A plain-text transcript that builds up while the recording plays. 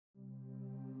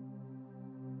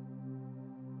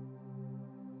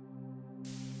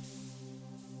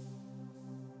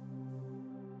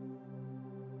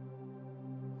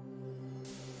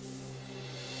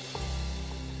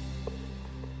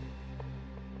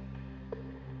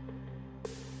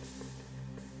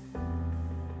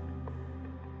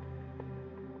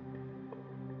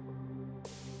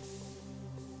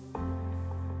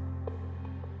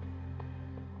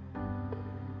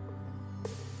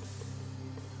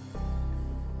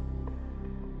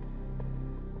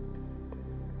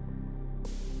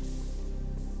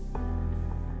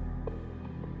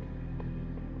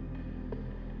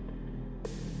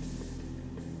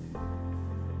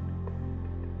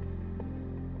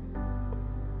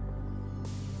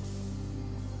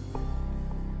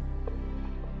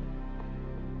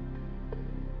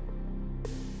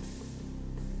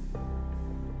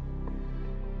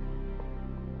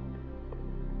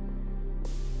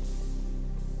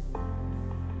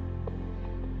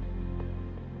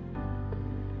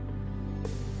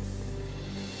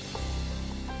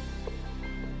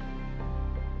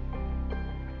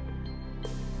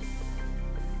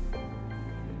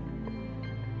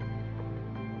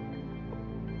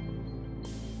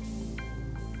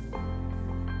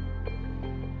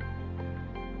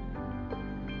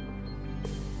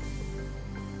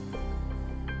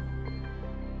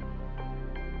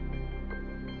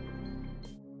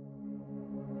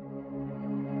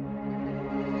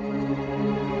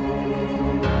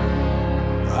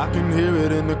can hear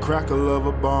it in the crackle of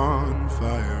a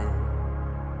bonfire.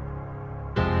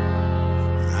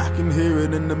 I can hear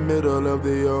it in the middle of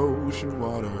the ocean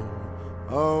water.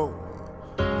 Oh,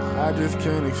 I just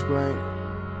can't explain it,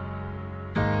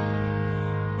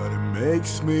 but it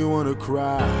makes me wanna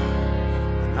cry.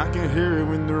 And I can hear it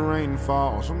when the rain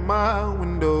falls on my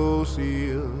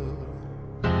windowsill,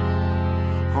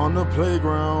 on the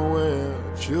playground where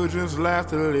children's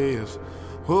laughter lives.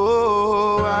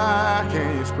 Oh, I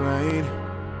can't explain,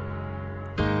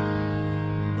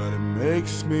 but it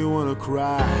makes me wanna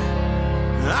cry.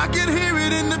 And I can hear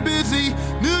it in the busy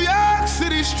New York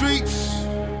City streets,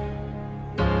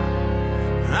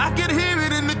 and I can hear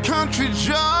it in the country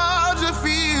Georgia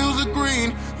fields of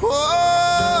green.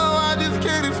 Oh, I just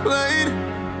can't explain,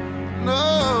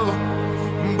 no,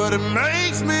 but it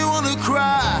makes me wanna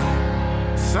cry.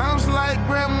 Sounds like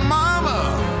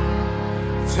grandmama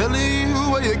telling you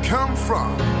where you come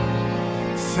from.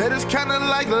 Said it's kinda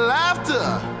like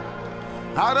laughter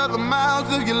out of the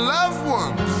mouths of your loved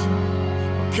ones,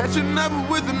 catching up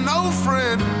with an old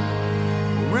friend,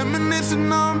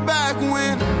 reminiscing on back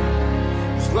when.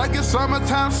 It's like a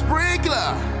summertime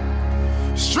sprinkler,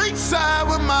 street side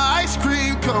with my ice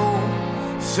cream cone.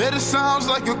 Said it sounds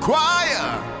like a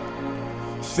choir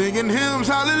singing hymns,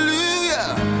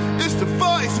 hallelujah. It's the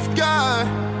voice of God,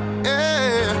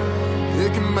 yeah.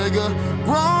 It can make a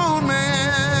grown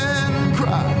man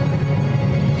cry.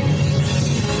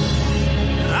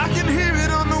 I can hear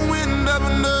it on the wind of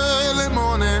an early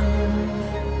morning,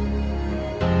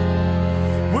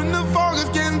 when the fog is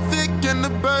getting thick and the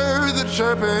birds are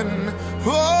chirping.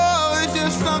 Oh, it's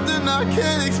just something I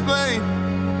can't explain,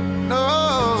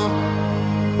 no,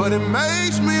 but it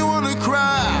makes me wanna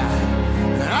cry.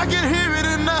 And I can hear it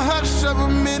in the hush of a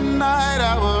midnight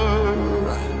hour,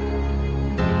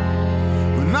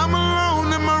 when I'm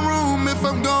alone in my room if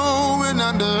I'm going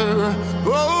under.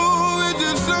 Oh, it's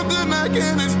just something I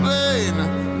can't explain,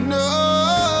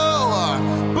 no,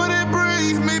 but it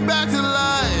brings me back to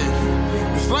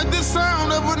life. It's like the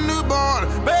sound of a newborn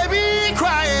baby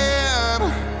crying,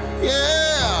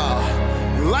 yeah,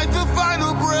 like the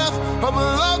final breath of a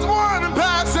loved one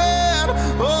passing.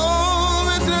 Oh,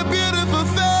 it's a beautiful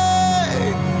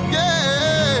thing,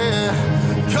 yeah,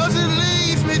 'cause it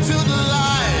leads me to the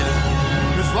light.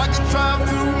 It's like a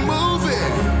drive-through movie,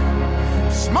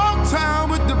 small town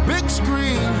with the big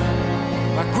screen,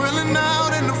 like grilling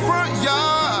out in the front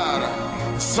yard.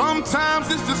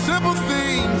 Sometimes it's the simple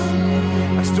things,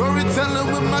 like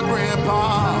storytelling with my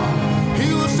grandpa.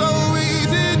 He was so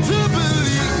easy to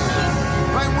believe,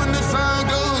 right when the sun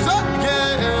goes up,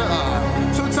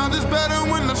 yeah. Sometimes it's better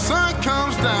when the sun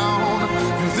comes down,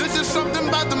 'cause there's just something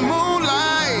about the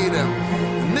moonlight,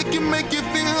 and it can make you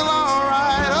feel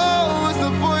alright. Oh, it's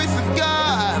the voice of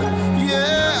God,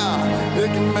 yeah. It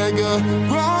can make a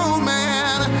grown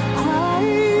man cry.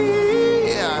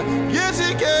 Yes,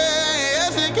 it can,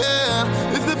 yes, it can.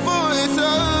 It's the voice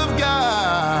of God.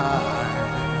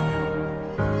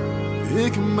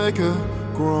 It can make a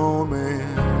grown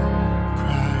man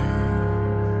cry.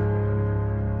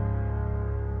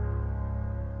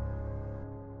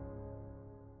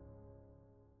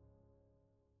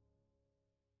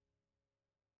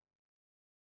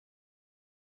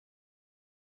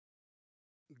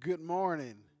 Good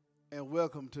morning and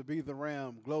welcome to Be the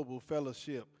Ram Global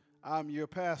Fellowship. I'm your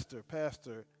pastor,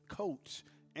 Pastor Coach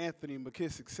Anthony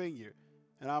McKissic Sr.,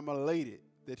 and I'm elated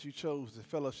that you chose to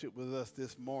fellowship with us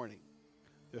this morning.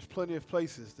 There's plenty of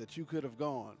places that you could have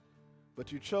gone,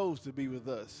 but you chose to be with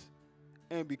us.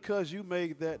 And because you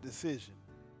made that decision,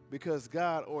 because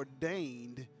God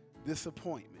ordained this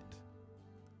appointment,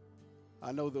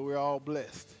 I know that we're all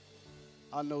blessed.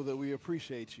 I know that we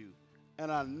appreciate you.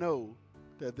 And I know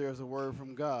that there's a word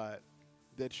from God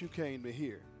that you came to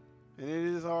hear. And it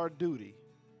is our duty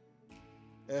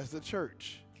as the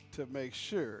church to make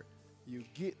sure you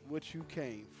get what you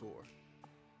came for.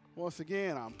 Once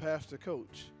again, I'm Pastor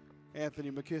Coach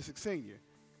Anthony McKissic Sr.,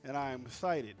 and I am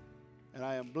excited, and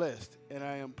I am blessed, and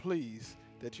I am pleased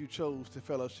that you chose to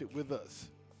fellowship with us.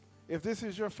 If this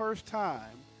is your first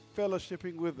time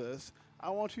fellowshipping with us, I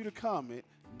want you to comment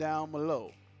down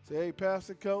below. Say, hey,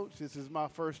 Pastor Coach, this is my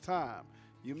first time.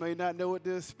 You may not know what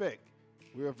to expect.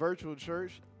 We're a virtual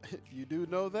church. You do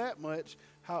know that much.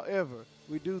 However,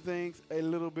 we do things a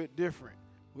little bit different.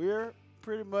 We're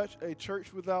pretty much a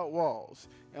church without walls,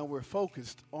 and we're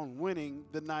focused on winning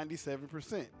the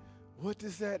 97%. What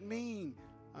does that mean?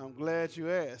 I'm glad you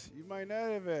asked. You might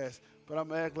not have asked, but I'm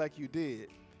going to act like you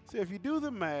did. So if you do the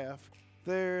math,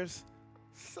 there's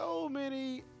so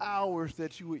many hours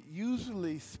that you would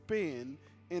usually spend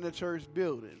in a church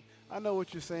building. I know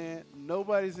what you're saying.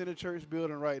 Nobody's in a church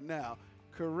building right now.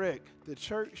 Correct. The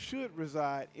church should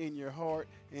reside in your heart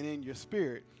and in your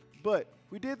spirit. But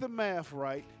we did the math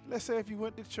right. Let's say if you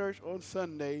went to church on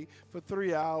Sunday for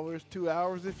 3 hours, 2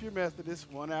 hours if you're Methodist,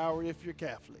 1 hour if you're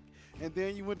Catholic. And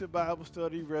then you went to Bible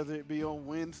study, whether it be on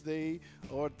Wednesday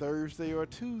or Thursday or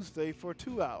Tuesday for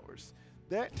 2 hours.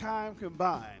 That time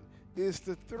combined is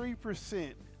the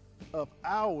 3% of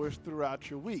hours throughout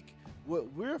your week.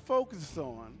 What we're focused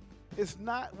on is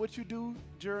not what you do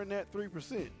during that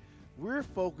 3%. We're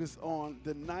focused on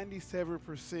the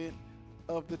 97%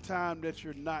 of the time that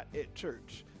you're not at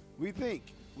church. We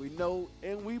think, we know,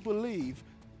 and we believe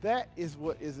that is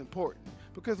what is important.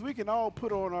 Because we can all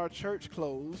put on our church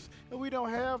clothes, and we don't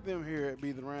have them here at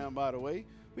Be The Ram, by the way.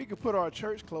 We can put our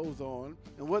church clothes on,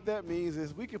 and what that means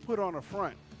is we can put on a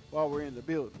front while we're in the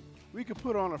building. We can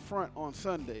put on a front on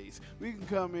Sundays. We can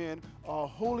come in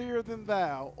holier than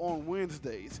thou on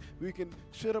Wednesdays. We can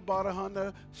shoulda, bada,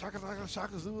 hunda, shaka, shaka,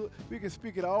 shaka, zua. We can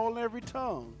speak it all in every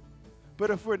tongue. But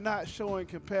if we're not showing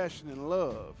compassion and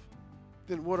love,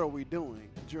 then what are we doing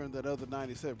during that other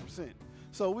 97%?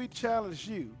 So we challenge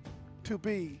you to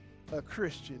be a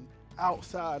Christian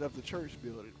outside of the church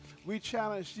building. We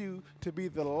challenge you to be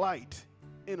the light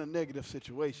in a negative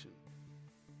situation.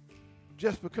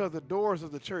 Just because the doors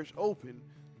of the church open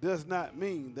does not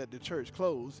mean that the church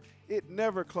closed. It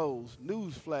never closed.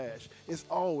 Newsflash, it's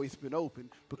always been open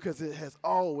because it has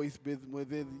always been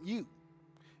within you.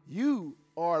 You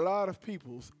are a lot of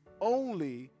people's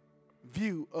only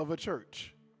view of a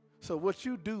church. So what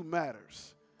you do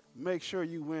matters. Make sure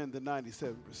you win the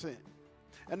 97%.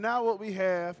 And now what we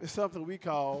have is something we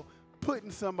call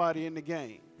putting somebody in the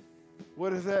game. What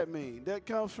does that mean? That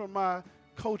comes from my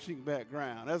coaching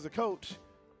background. As a coach,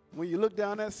 when you look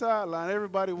down that sideline,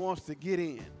 everybody wants to get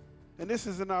in. And this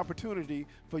is an opportunity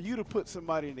for you to put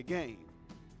somebody in the game.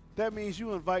 That means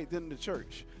you invite them to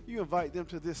church. You invite them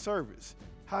to this service.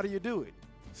 How do you do it?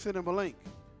 Send them a link,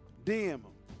 DM them,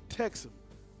 text them,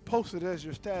 post it as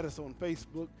your status on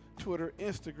Facebook, Twitter,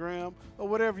 Instagram, or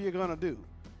whatever you're going to do.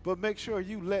 But make sure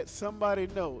you let somebody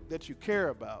know that you care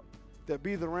about, that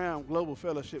Be The Ram Global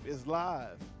Fellowship is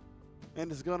live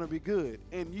and it's going to be good.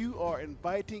 And you are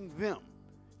inviting them.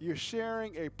 You're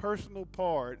sharing a personal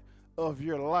part of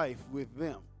your life with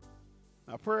them.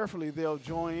 Now, prayerfully, they'll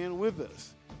join in with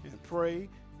us and pray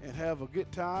and have a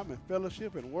good time and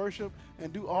fellowship and worship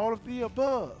and do all of the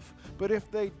above. But if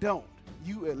they don't,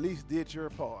 you at least did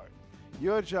your part.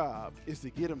 Your job is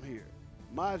to get them here.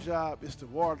 My job is to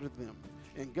water them.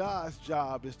 And God's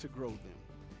job is to grow them.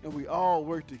 And we all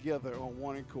work together on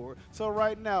one accord. So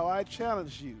right now, I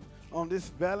challenge you on this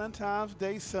Valentine's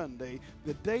Day Sunday,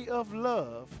 the day of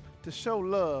love, to show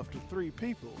love to 3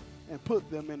 people and put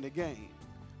them in the game.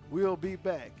 We'll be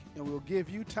back, and we'll give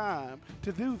you time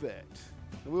to do that.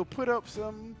 And we'll put up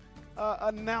some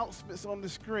announcements on the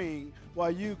screen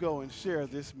while you go and share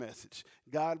this message.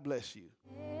 God bless you.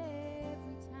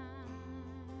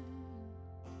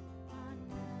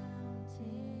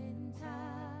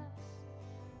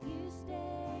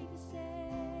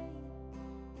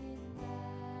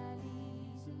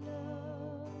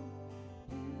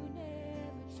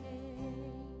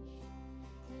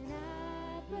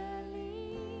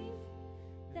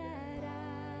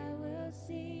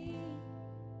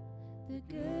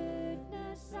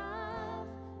 Goodness of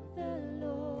the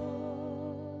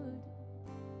Lord.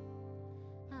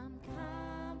 I'm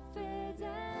confident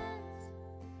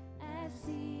as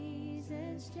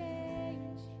seasons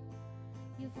change,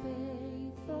 your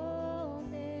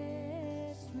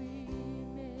faithfulness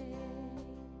remains.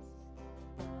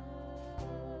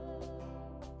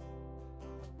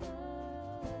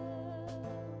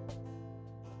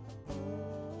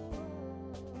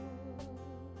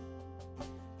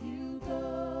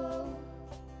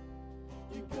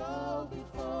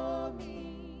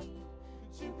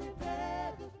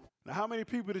 Now, how many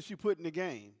people did you put in the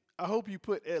game? I hope you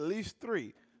put at least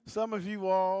 3. Some of you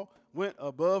all went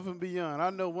above and beyond. I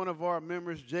know one of our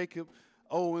members, Jacob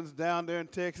Owens, down there in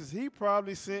Texas, he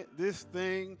probably sent this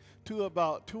thing to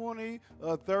about 20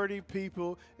 or 30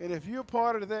 people. And if you're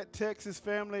part of that Texas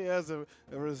family as a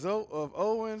result of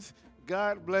Owens,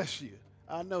 God bless you.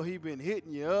 I know he's been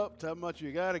hitting you up, talking about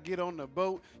you got to get on the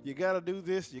boat, you got to do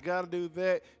this, you got to do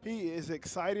that. He is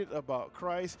excited about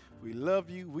Christ. We love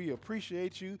you. We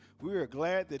appreciate you. We are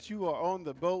glad that you are on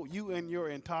the boat, you and your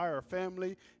entire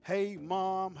family. Hey,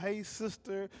 mom. Hey,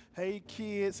 sister. Hey,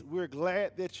 kids. We're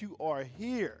glad that you are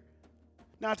here.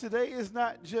 Now, today is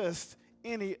not just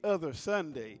any other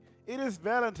Sunday. It is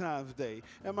Valentine's Day.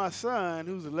 And my son,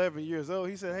 who's 11 years old,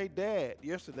 he said, hey, Dad,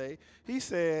 yesterday, he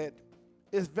said,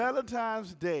 Is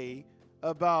Valentine's Day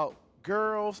about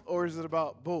girls or is it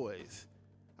about boys?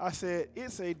 I said,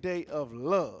 it's a day of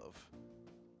love.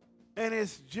 And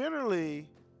it's generally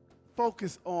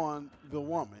focused on the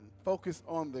woman, focused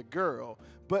on the girl.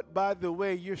 But by the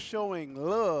way you're showing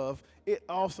love, it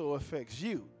also affects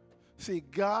you. See,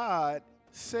 God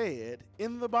said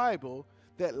in the Bible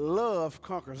that love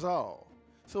conquers all.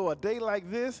 So a day like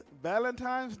this,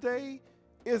 Valentine's Day,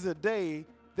 is a day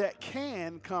that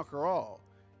can conquer all.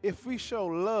 If we show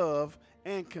love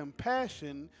and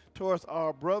compassion towards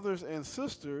our brothers and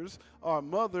sisters, our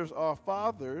mothers, our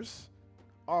fathers,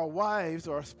 our wives,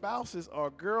 our spouses, our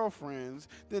girlfriends,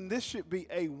 then this should be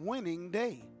a winning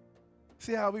day.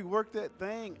 See how we work that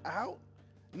thing out?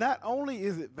 Not only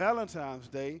is it Valentine's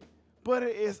Day, but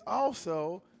it is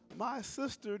also my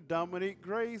sister Dominique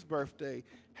Gray's birthday.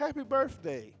 Happy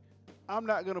birthday. I'm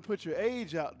not going to put your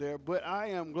age out there, but I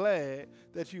am glad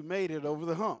that you made it over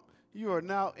the hump. You are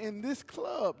now in this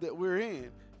club that we're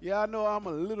in. Yeah, I know I'm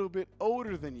a little bit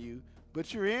older than you,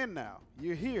 but you're in now.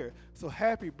 You're here. So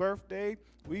happy birthday.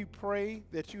 We pray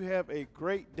that you have a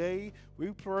great day.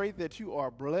 We pray that you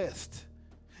are blessed.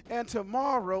 And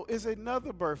tomorrow is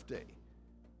another birthday.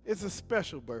 It's a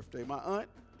special birthday. My aunt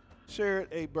shared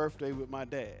a birthday with my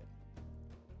dad.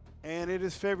 And it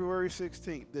is February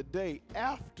 16th, the day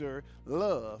after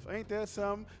love. Ain't that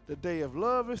something? The day of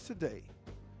love is today.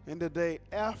 And the day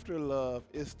after love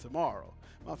is tomorrow.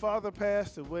 My father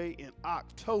passed away in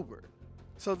October.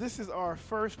 So this is our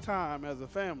first time as a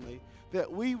family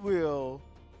that we will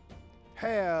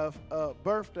have a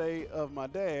birthday of my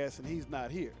dad's and he's not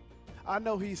here. I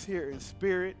know he's here in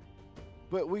spirit,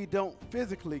 but we don't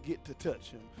physically get to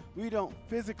touch him. We don't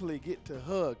physically get to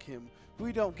hug him.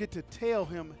 We don't get to tell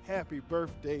him happy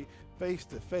birthday face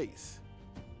to face.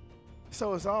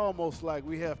 So it's almost like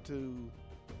we have to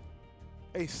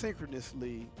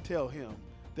asynchronously tell him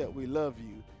that we love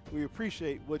you. We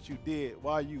appreciate what you did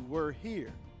while you were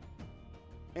here.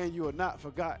 And you are not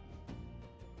forgotten.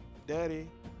 Daddy,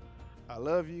 I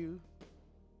love you.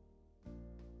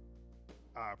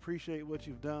 I appreciate what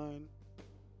you've done.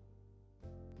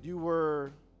 You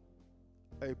were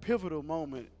a pivotal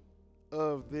moment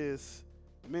of this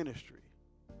ministry.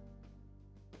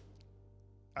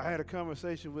 I had a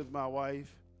conversation with my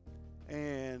wife,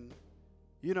 and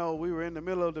you know, we were in the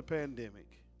middle of the pandemic,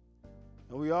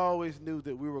 and we always knew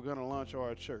that we were going to launch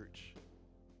our church.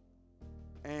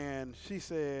 And she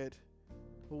said,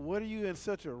 well, what are you in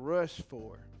such a rush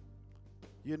for?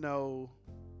 You know,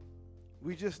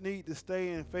 we just need to stay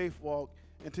in faith walk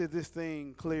until this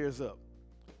thing clears up.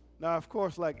 Now, of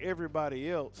course, like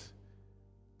everybody else,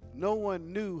 no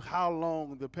one knew how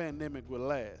long the pandemic would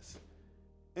last.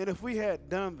 And if we had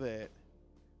done that,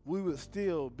 we would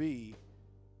still be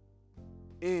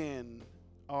in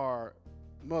our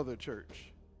mother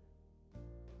church,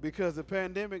 because the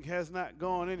pandemic has not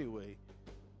gone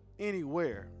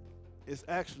anywhere. It's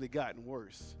actually gotten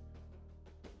worse.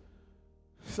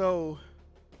 So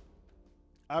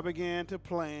I began to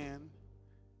plan,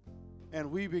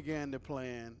 and we began to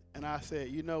plan, and I said,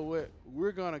 you know what?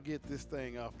 We're going to get this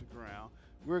thing off the ground.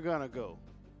 We're going to go.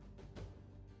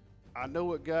 I know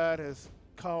what God has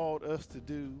called us to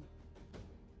do.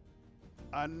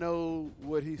 I know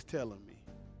what he's telling me.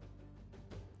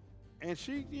 And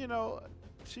she, you know,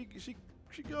 she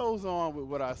goes on with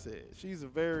what I said. She's a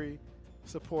very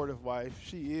supportive wife.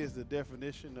 She is the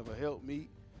definition of a helpmeet.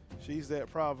 She's that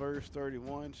Proverbs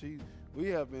 31. We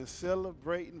have been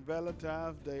celebrating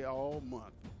Valentine's Day all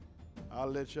month. I'll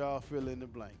let y'all fill in the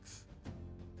blanks.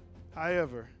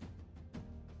 However,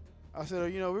 I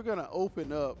said, you know, we're going to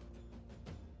open up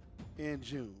in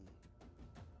June.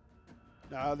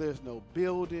 Now, there's no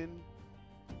building.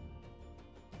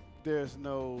 There's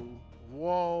no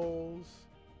walls.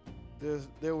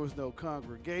 There was no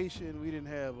congregation. We didn't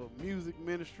have a music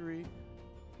ministry.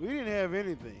 We didn't have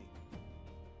anything.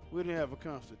 We didn't have a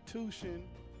constitution.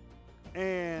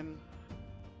 And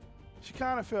she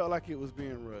kind of felt like it was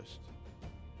being rushed.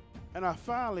 And I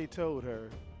finally told her,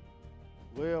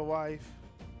 well, wife,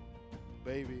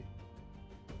 baby,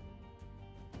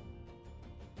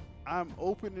 I'm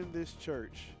opening this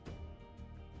church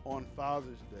on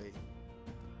Father's Day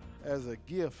as a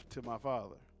gift to my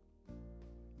father,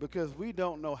 because we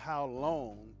don't know how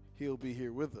long he'll be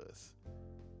here with us.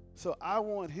 So I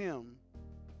want him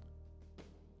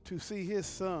to see his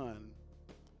son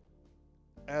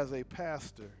as a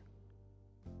pastor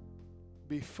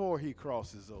before he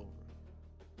crosses over.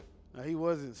 Now, he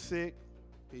wasn't sick.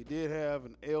 He did have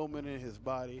an ailment in his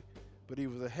body, but he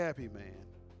was a happy man.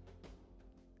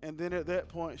 And then at that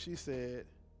point, she said,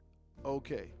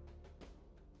 okay.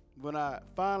 when I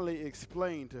finally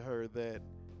explained to her that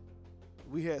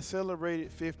we had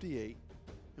celebrated 58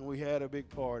 and we had a big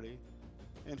party,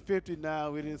 and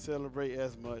 59 we didn't celebrate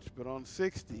as much, but on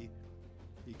 60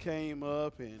 he came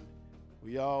up and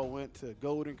we all went to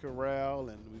Golden Corral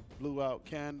and we blew out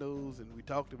candles and we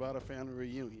talked about a family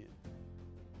reunion.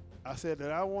 I said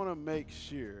that I want to make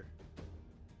sure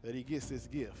that he gets this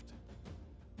gift.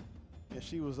 And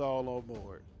she was all on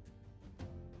board.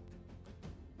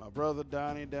 My brother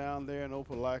Donnie down there in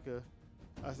Opelika,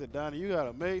 I said, Donnie, you got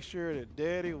to make sure that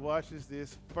Daddy watches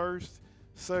this first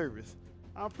service.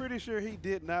 I'm pretty sure he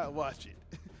did not watch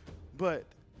it. But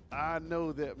I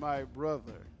know that my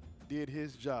brother did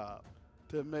his job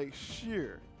to make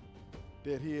sure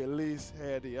that he at least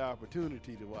had the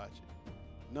opportunity to watch it.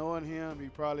 Knowing him, he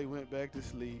probably went back to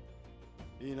sleep,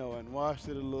 and watched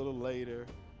it a little later.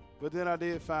 But then I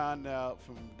did find out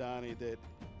from Donnie that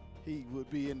he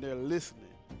would be in there listening.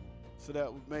 So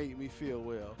that made me feel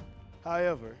well.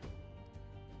 However,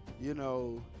 he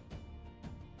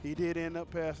did end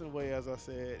up passing away, as I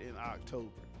said, in October.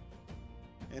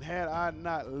 And had I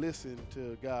not listened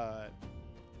to God,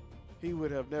 he would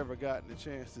have never gotten a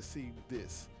chance to see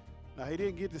this. Now, he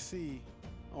didn't get to see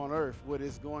on earth what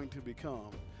it's going to become,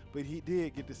 but he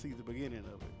did get to see the beginning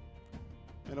of it.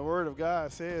 And the Word of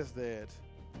God says that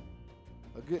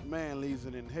a good man leaves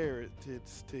an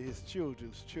inheritance to his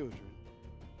children's children.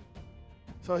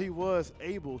 So he was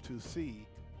able to see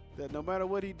that no matter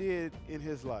what he did in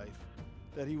his life,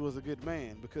 that he was a good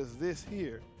man, because this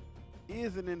here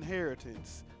is an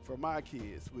inheritance for my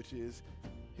kids, which is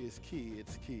his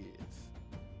kids' kids.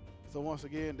 So once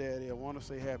again, Daddy, I want to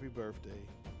say happy birthday.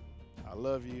 I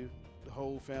love you. The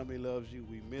whole family loves you.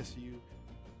 We miss you.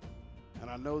 And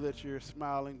I know that you're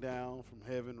smiling down from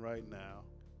heaven right now,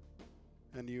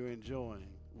 and you're enjoying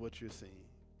what you're seeing.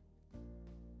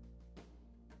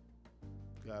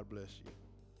 God bless you.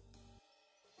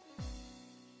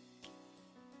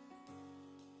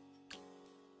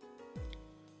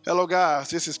 Hello,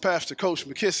 guys. This is Pastor Coach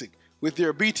McKissic with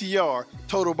your BTR,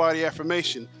 Total Body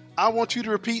Affirmation. I want you to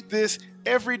repeat this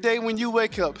every day when you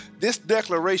wake up. This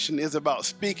declaration is about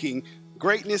speaking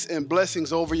greatness and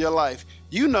blessings over your life.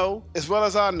 You know, as well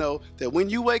as I know, that when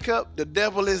you wake up, the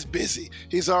devil is busy.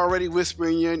 He's already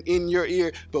whispering in your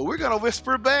ear, but we're going to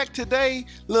whisper back today.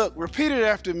 Look, repeat it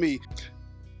after me.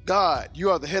 God,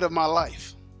 you are the head of my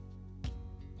life.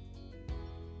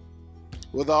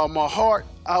 With all my heart,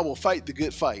 I will fight the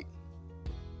good fight.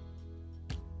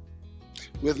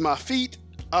 With my feet,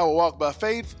 I will walk by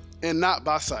faith and not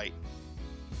by sight.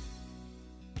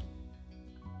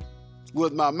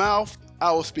 With my mouth,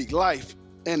 I will speak life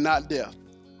and not death.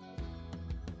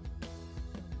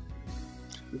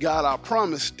 God, I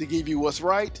promise to give you what's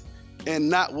right and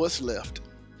not what's left.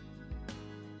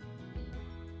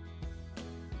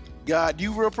 God,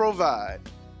 you will provide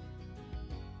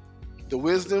the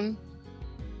wisdom,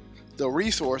 the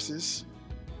resources,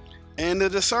 and the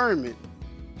discernment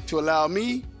to allow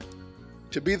me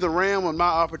to be the ram when my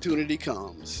opportunity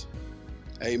comes.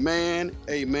 Amen,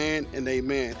 amen, and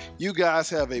amen. You guys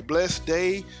have a blessed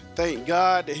day. Thank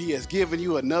God that He has given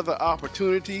you another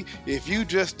opportunity. If you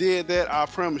just did that, I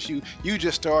promise you, you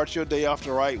just start your day off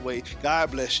the right way.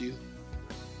 God bless you.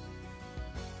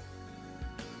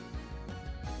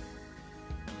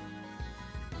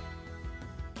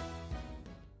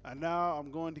 And now I'm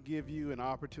going to give you an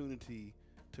opportunity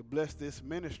to bless this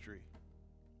ministry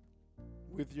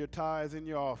with your tithes and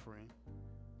your offering.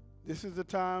 This is the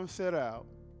time set out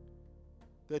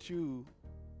that you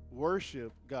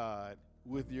worship God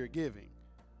with your giving.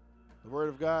 The Word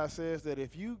of God says that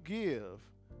if you give,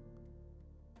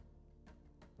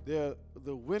 the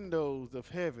windows of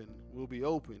heaven will be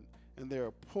open and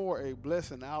they'll pour a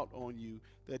blessing out on you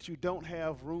that you don't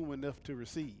have room enough to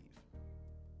receive.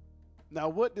 Now,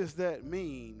 what does that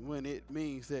mean when it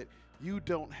means that you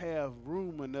don't have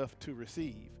room enough to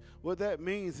receive? What that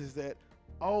means is that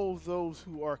all those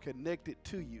who are connected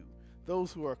to you,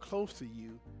 those who are close to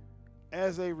you,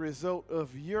 as a result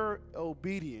of your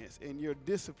obedience and your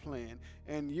discipline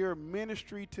and your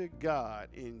ministry to God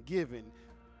in giving,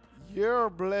 your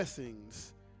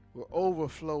blessings will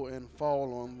overflow and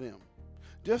fall on them.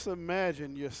 Just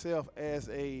imagine yourself as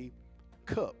a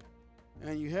cup,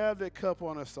 and you have that cup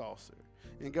on a saucer,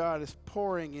 and God is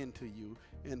pouring into you,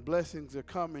 and blessings are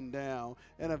coming down,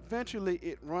 and eventually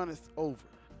it runneth over.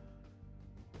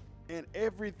 And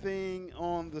everything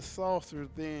on the saucer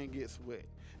then gets wet.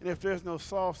 And if there's no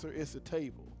saucer, it's a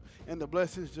table. And the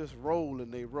blessings just roll and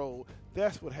they roll.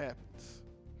 That's what happens.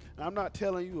 And I'm not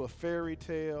telling you a fairy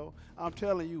tale. I'm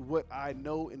telling you what I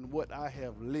know and what I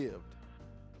have lived.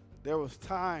 There was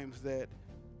times that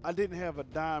I didn't have a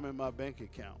dime in my bank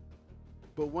account.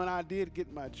 But when I did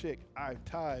get my check, I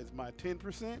tithed my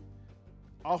 10%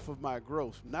 off of my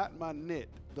gross, not my net,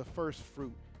 the first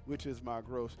fruit, which is my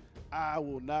gross. I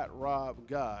will not rob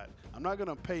God. I'm not going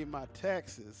to pay my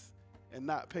taxes and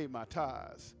not pay my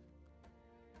tithes.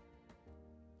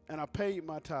 And I paid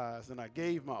my tithes and I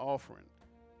gave my offering.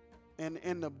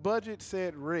 And the budget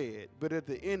said red, but at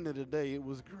the end of the day, it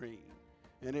was green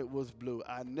and it was blue.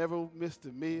 I never missed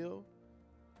a meal.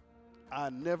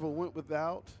 I never went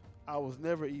without. I was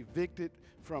never evicted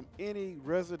from any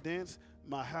residence.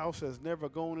 My house has never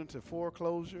gone into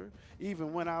foreclosure.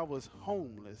 Even when I was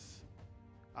homeless,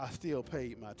 I still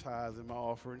paid my tithes and my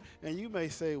offering. And you may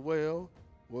say, well,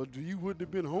 you wouldn't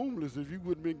have been homeless if you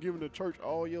wouldn't have been giving the church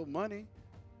all your money.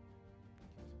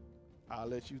 I'll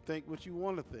let you think what you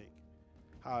want to think.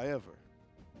 However,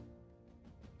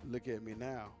 look at me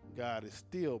now. God is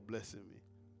still blessing me.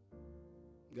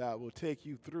 God will take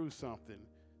you through something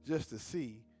just to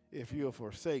see if you'll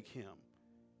forsake him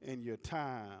in your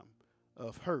time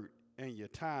of hurt and your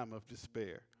time of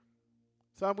despair.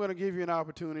 So I'm going to give you an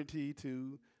opportunity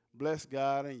to bless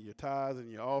God in your tithes and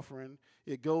your offering.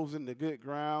 It goes into good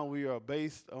ground. We are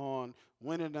based on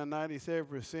winning the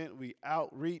 97%. We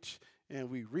outreach and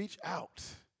we reach out.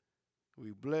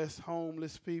 We bless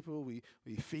homeless people. We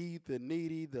feed the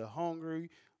needy, the hungry.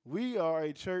 We are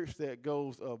a church that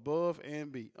goes above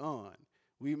and beyond.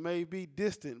 We may be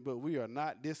distant, but we are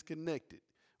not disconnected.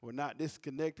 We're not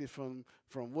disconnected from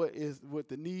what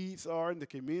the needs are in the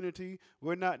community.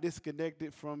 We're not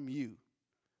disconnected from you.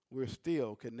 We're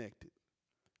still connected.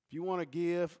 If you want to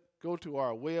give, go to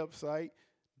our website,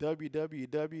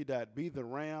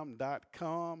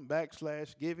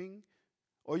 www.betheram.com/giving,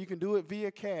 or you can do it via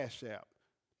Cash App,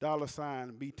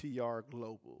 $BTR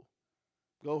Global.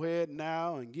 Go ahead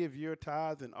now and give your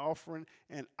tithes and offering,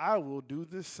 and I will do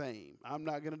the same. I'm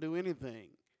not going to do anything.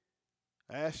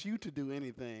 I ask you to do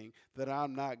anything that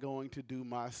I'm not going to do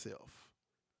myself.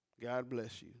 God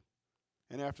bless you.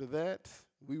 And after that,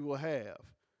 we will have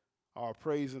our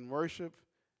praise and worship,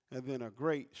 and then a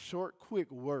great, short,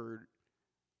 quick word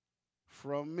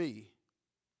from me.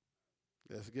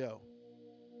 Let's go.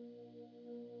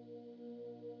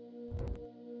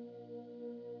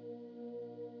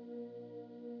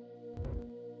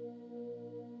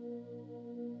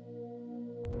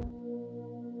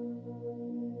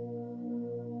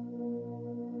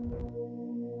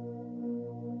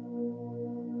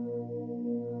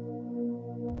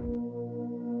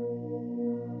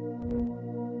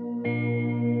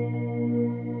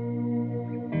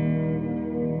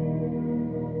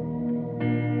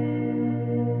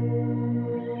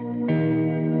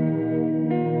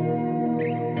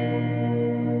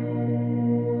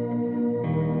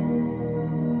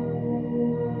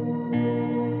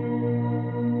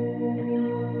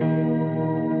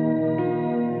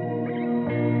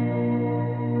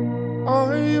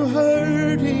 Are you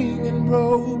hurting and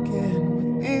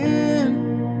broken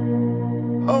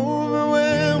within?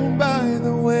 Overwhelmed by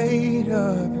the weight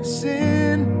of your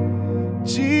sin?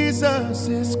 Jesus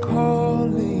is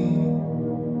calling.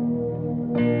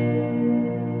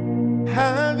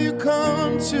 Have you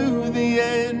come to the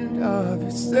end of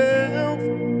yourself?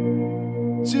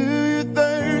 Do you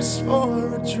thirst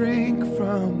for a drink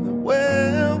from the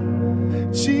well?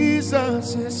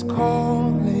 Jesus is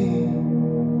calling.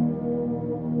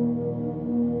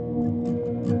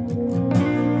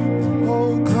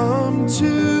 Oh, come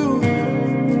to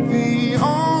the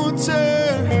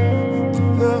altar.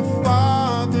 The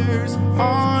Father's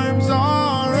arms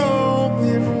are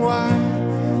open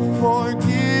wide.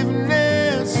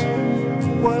 Forgiveness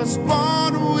was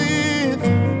bought with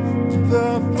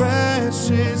the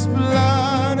precious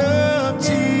blood of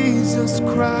Jesus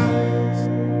Christ.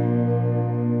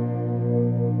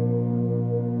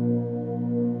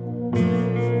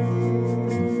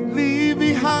 Leave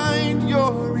behind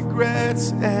your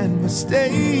regrets and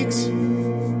mistakes.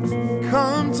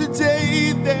 Come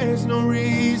today, there's no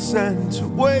reason to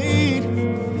wait.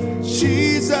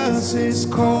 Jesus is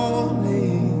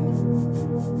calling.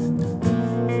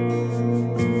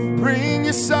 Bring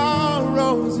your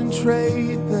sorrows and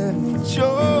trade them for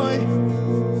joy.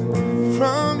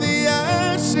 From the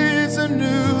ashes a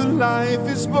new life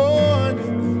is born.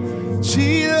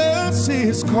 Jesus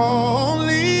is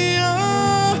calling.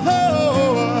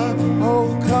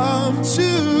 Oh, come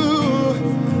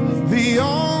to the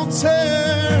altar.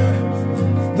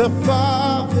 The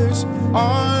Father's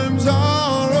arms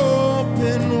are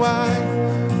open wide.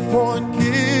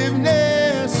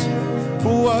 Forgiveness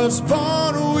was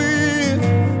bought with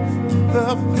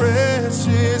the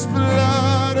precious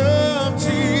blood of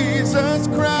Jesus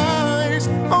Christ.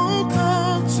 Oh,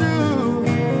 come to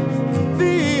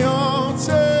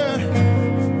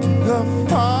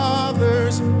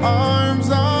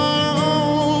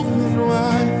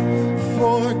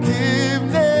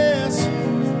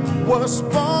was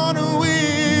born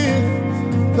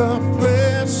with the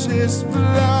precious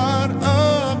blood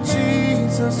of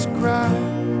Jesus Christ.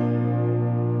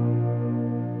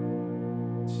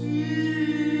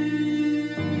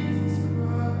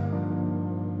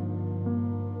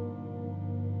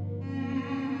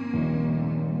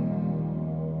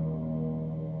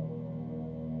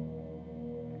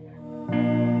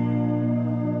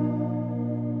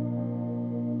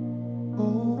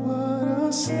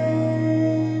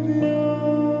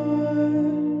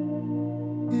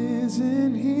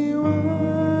 Isn't he wonderful?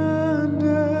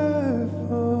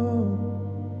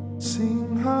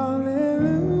 Sing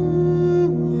hallelujah,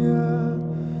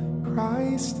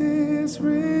 Christ is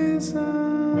risen.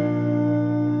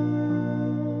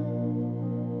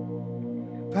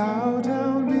 Bow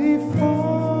down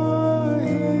before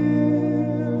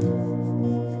him,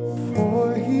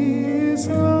 for he is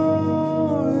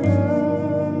Lord.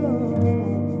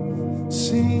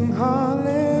 Sing hallelujah,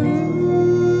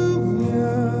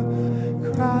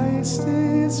 Christ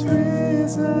is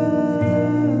risen.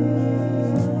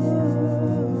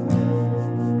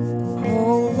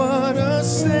 Oh, what a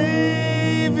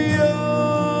Savior!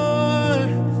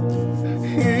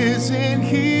 Isn't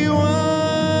he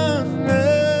wonderful?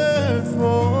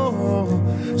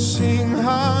 Sing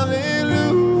hallelujah,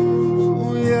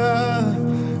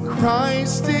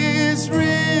 Christ is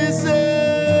risen.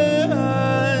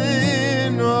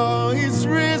 Oh, he's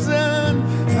risen.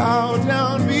 Bow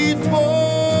down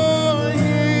before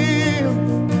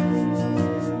him,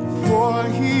 for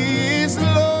he is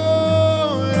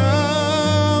Lord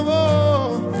of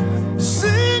all.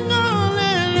 Sing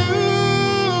hallelujah,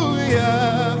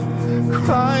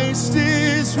 Christ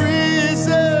is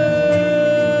risen.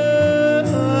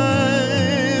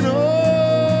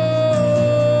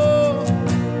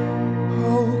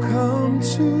 Oh, come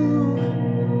to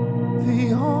the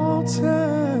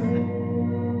altar.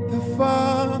 The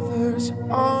Father's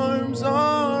arms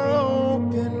are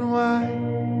open wide.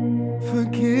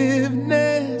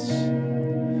 Forgiveness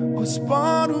was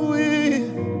bought with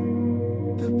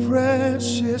the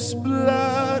precious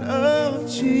blood of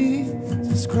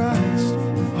Jesus Christ.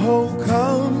 Oh,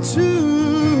 come to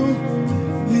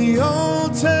the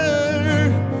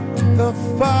altar. The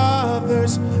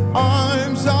Father's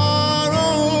arms are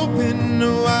open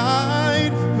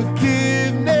wide.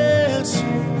 Forgiveness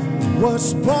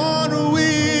was born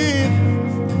with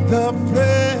the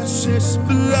precious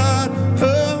blood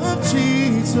of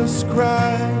Jesus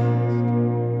Christ.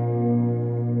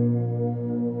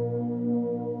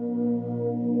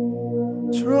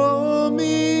 Draw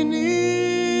me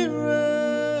nearer.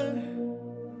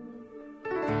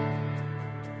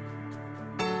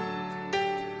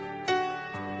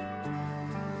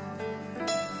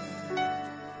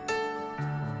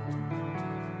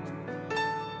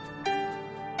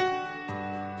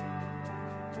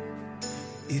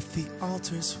 If the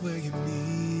altar's where you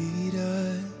meet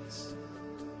us,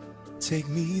 take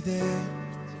me there,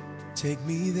 take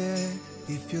me there.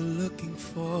 If you're looking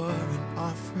for an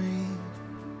offering,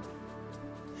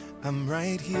 I'm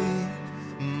right here,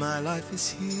 my life is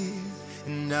here,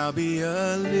 and I'll be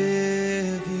a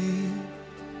living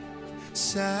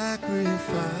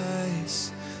sacrifice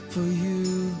for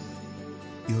you.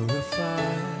 You're a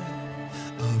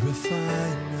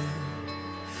refiner.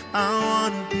 I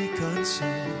wanna be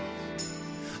consumed.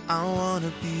 I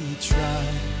wanna be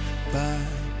tried by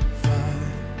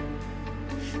fire,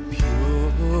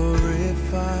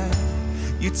 purified.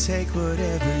 You take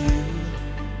whatever you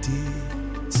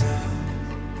desire.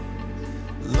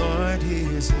 Lord,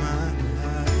 here's my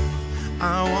life.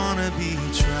 I wanna be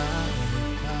tried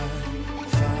by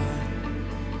fire,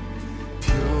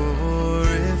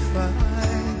 purified.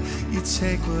 You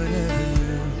take whatever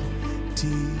you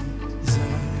desire.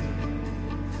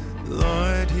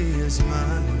 Lord, here's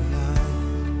my life.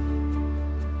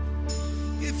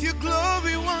 If your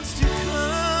glory wants to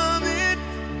come in,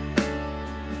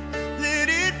 let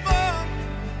it fall.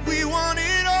 We want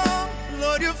it all.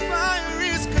 Lord, your fire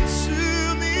is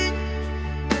consuming.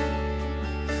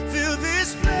 Fill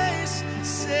this place,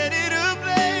 set it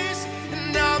ablaze,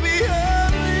 and I'll be a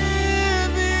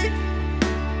living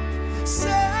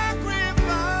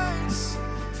sacrifice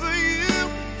for you.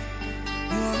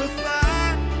 You're a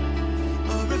fire.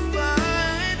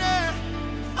 Refiner,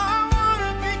 I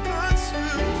wanna be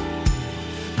consumed.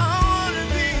 I wanna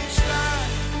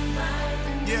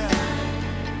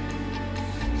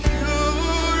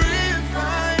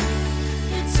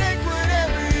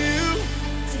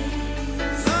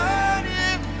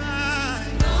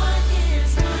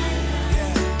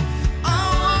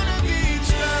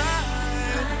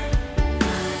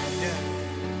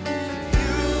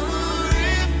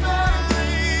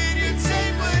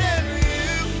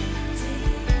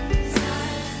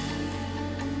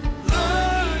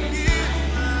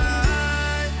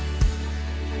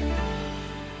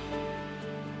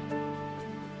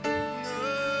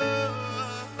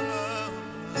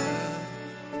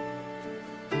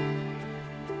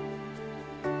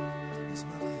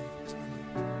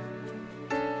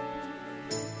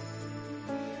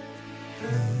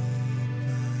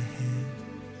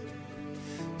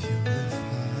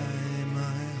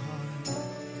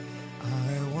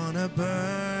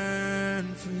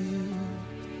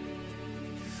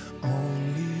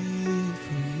only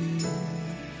for you.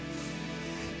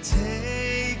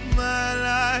 Take my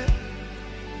life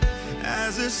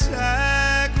as a sacrifice.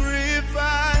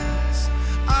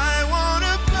 I want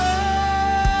to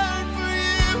burn for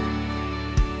you,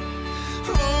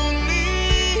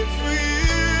 only for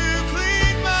you.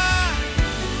 Clean my,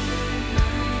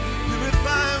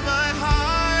 purify my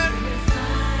heart.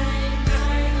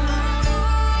 I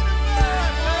want to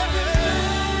burn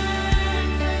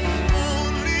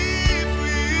only for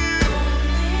you.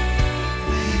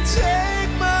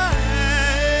 Take my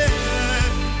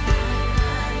hand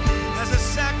as a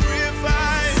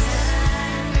sacrifice.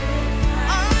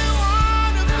 I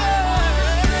want to burn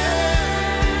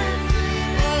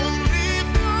only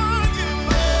for you.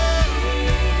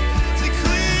 To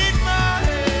clean my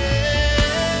hands,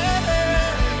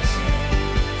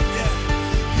 yeah.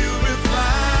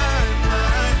 Purify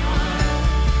my heart.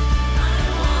 I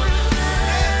want to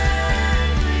burn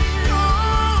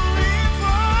only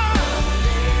for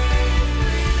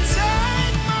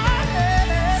take my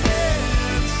hands,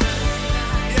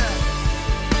 yeah.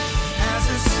 As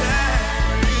a sacrifice,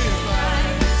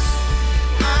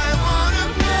 I want to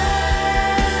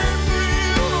burn for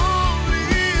you, only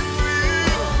for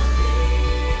you.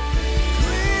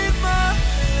 Clean my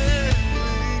hands,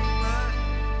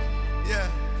 yeah.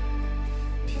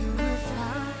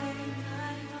 Purify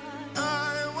my heart. I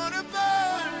want to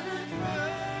burn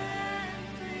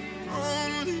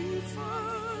only for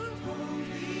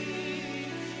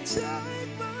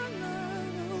take my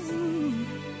life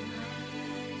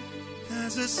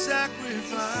as a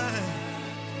sacrifice.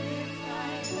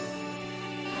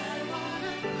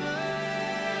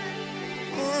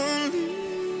 Only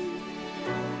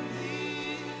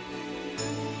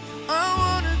I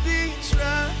want to be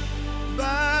tried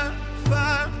by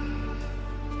fire,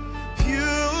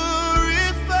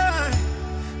 purify.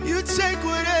 You take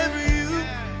whatever you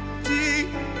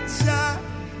desire.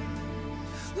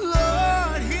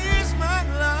 Lord, here's my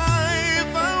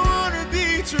life. I want to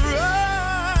be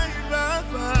tried by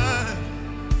fire.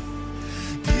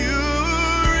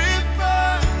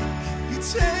 Purify. You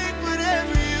take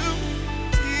whatever you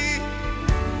need.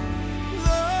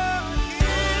 Lord,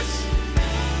 here's.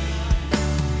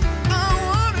 I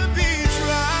want to be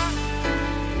tried.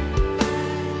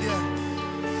 Yeah.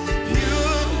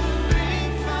 Purify.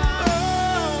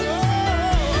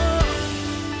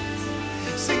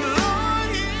 Sing, Lord,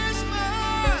 here's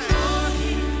mine.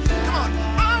 Come on.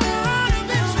 I want to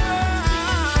be tried.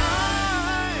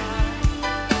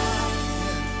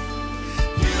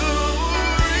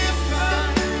 Purify.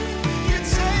 You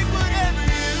take whatever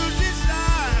you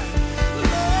desire.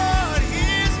 Lord,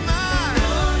 here's mine.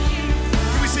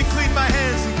 Can we sing, clean my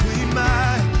hands and clean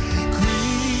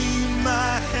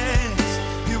my hands.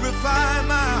 Purify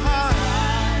my heart.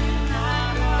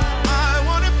 I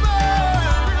want to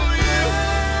burn for you.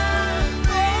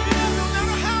 No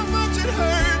matter how much it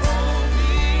hurts.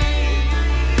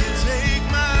 Take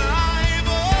my life,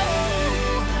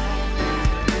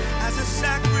 as a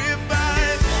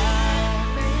sacrifice.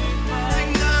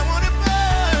 Sing, I want to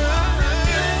burn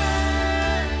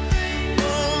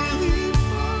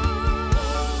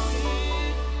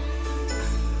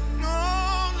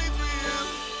only for you.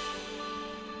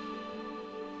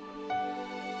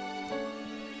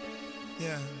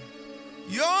 Yeah.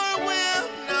 Your will,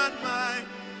 not mine.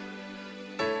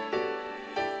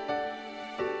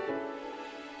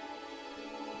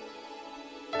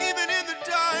 Even in the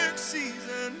dark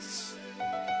seasons.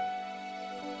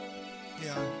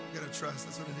 Yeah, you gotta trust.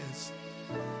 That's what it is.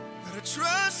 Gotta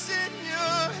trust in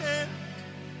your hand.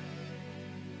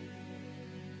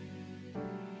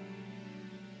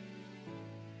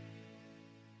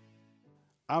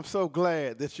 I'm so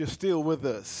glad that you're still with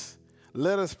us.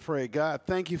 Let us pray. God,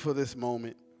 thank you for this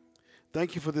moment.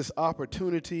 Thank you for this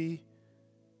opportunity.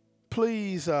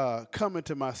 Please come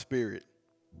into my spirit.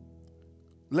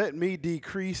 Let me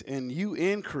decrease and you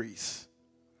increase.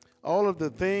 All of the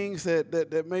things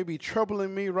that may be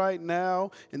troubling me right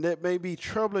now and that may be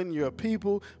troubling your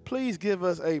people, please give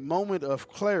us a moment of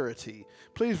clarity.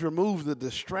 Please remove the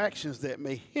distractions that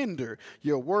may hinder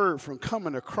your word from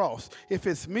coming across. If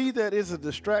it's me that is a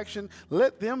distraction,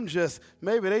 let them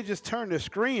maybe they just turn the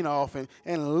screen off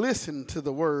and listen to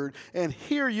the word and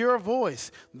hear your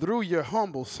voice through your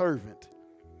humble servant.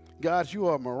 God, you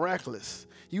are miraculous.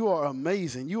 You are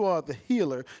amazing. You are the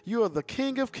healer. You are the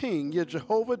King of Kings. You're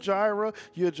Jehovah Jireh.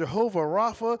 You're Jehovah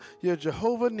Rapha. You're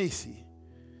Jehovah Nissi.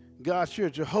 God, you're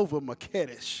Jehovah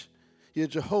McKissic. You're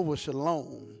Jehovah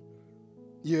Shalom.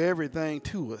 You're everything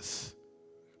to us.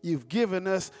 You've given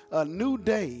us a new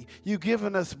day. You've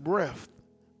given us breath.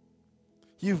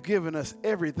 You've given us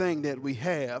everything that we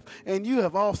have, and you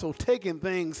have also taken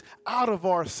things out of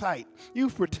our sight.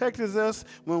 You've protected us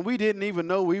when we didn't even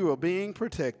know we were being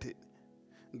protected.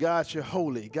 God, you're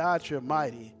holy. God, you're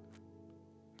mighty.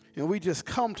 And we just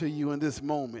come to you in this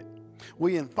moment.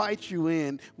 We invite you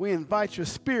in. We invite your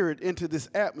spirit into this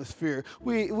atmosphere.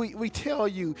 We tell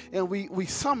you and we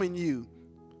summon you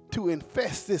to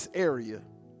infest this area.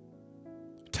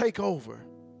 Take over.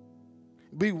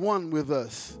 Be one with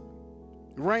us.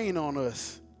 Reign on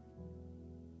us.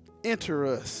 Enter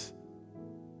us.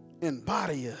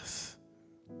 Embody us.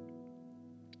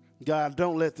 God,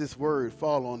 don't let this word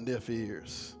fall on deaf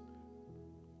ears.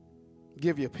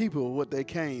 Give your people what they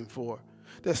came for.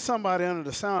 There's somebody under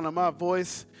the sound of my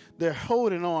voice, they're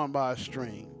holding on by a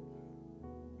string.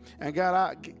 And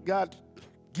God,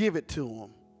 give it to them.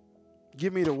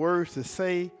 Give me the words to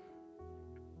say,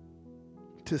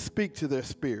 to speak to their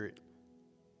spirit.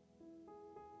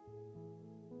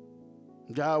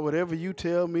 God, whatever you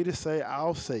tell me to say,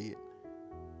 I'll say it.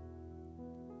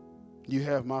 You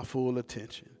have my full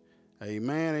attention.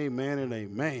 Amen, amen, and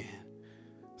amen.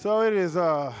 So it is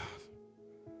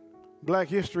Black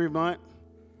History Month.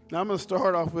 Now I'm going to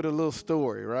start off with a little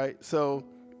story, right? So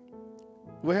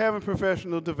we're having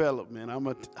professional development. I'm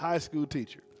a high school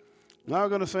teacher. I'm not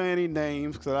going to say any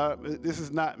names because this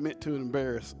is not meant to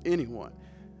embarrass anyone.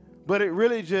 But it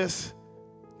really just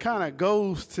kind of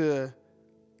goes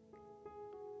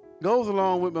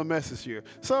along with my message here.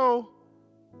 So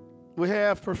we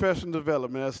have professional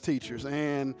development as teachers,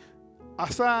 and I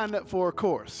signed up for a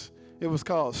course. It was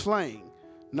called slang.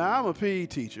 Now, I'm a PE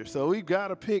teacher, so we've got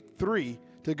to pick 3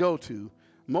 to go to.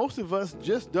 Most of us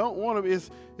just don't want to.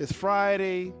 It's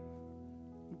Friday.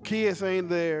 Kids ain't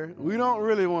there. We don't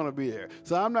really want to be there.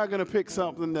 So I'm not going to pick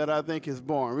something that I think is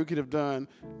boring. We could have done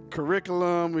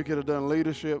curriculum. We could have done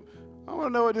leadership. I want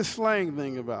to know what this slang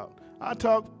thing about. I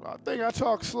think I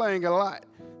talk slang a lot.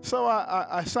 So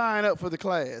I signed up for the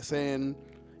class, and,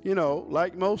 you know,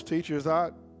 like most teachers,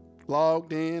 I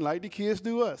logged in like the kids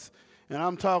do us. And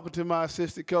I'm talking to my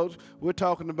assistant coach. We're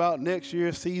talking about next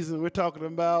year's season. We're talking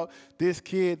about this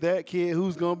kid, that kid,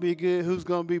 who's going to be good, who's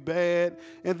going to be bad.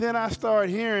 And then I start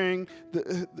hearing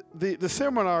the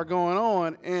seminar going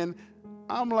on, and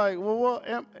I'm like, well,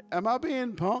 am I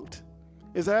being punked?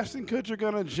 Is Ashton Kutcher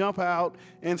going to jump out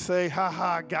and say,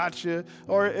 ha, gotcha?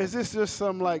 Or is this just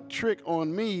some, like, trick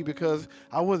on me because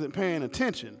I wasn't paying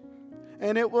attention?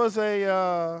 And it was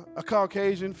a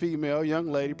Caucasian female, young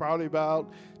lady, probably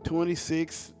about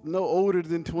 26, no older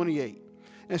than 28.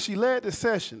 And she led the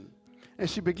session, and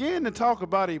she began to talk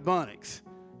about Ebonics.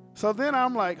 So then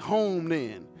I'm, like, homed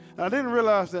in. I didn't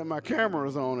realize that my camera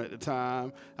was on at the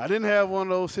time. I didn't have one of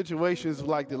those situations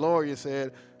like the lawyer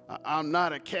said, I'm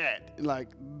not a cat. Like,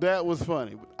 that was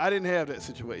funny. I didn't have that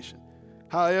situation.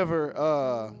 However,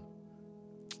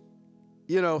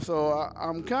 so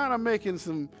I'm kind of making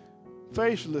some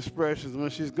facial expressions when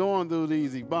she's going through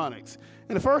these Ebonics.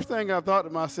 And the first thing I thought to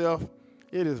myself,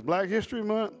 it is Black History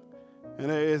Month, and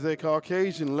there is a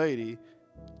Caucasian lady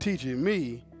teaching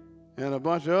me and a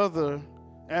bunch of other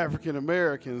African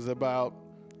Americans about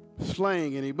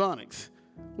slang and Ebonics.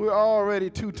 We're already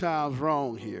 2 times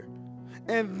wrong here.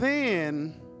 And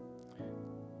then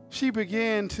she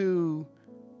began to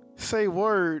say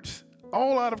words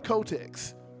all out of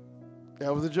context.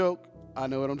 That was a joke. I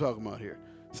know what I'm talking about here.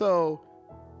 So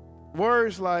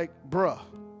words like bruh.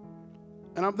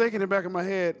 And I'm thinking in the back of my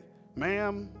head,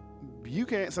 ma'am, you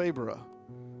can't say bruh.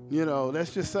 You know,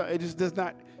 that's just, it just does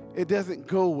not, it doesn't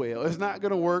go well. It's not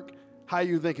going to work how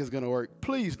you think it's going to work.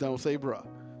 Please don't say bruh.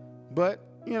 But,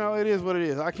 you know, it is what it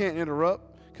is. I can't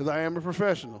interrupt because I am a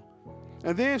professional.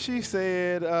 And then she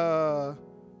said,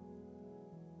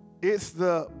 it's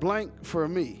the blank for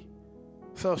me.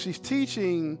 So she's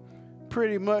teaching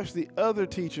pretty much the other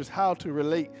teachers how to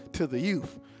relate to the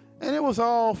youth. And it was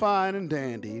all fine and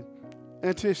dandy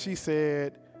until she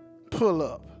said, pull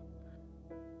up.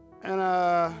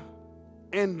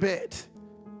 And bet.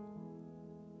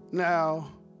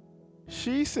 Now,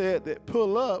 she said that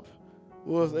pull up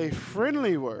was a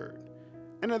friendly word.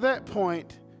 And at that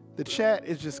point, the chat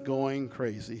is just going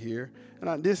crazy here.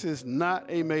 And this is not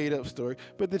a made-up story,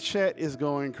 but the chat is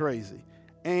going crazy.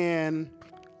 And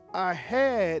I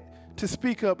had to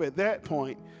speak up at that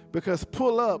point because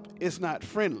pull up is not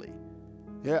friendly.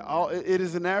 Yeah, it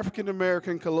is an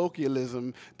African-American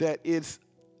colloquialism that it's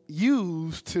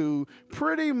used to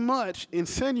pretty much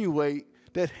insinuate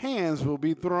that hands will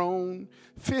be thrown,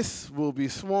 fists will be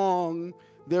swung,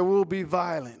 there will be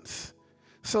violence.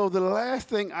 So the last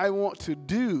thing I want to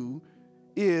do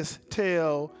is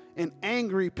tell an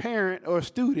angry parent or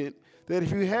student that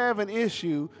if you have an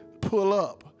issue, pull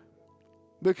up.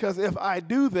 because if I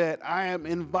do that, I am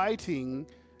inviting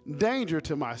danger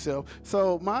to myself.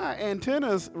 So my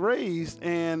antennas raised,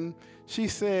 and she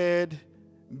said,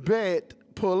 bet,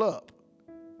 pull up.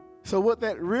 So what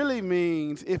that really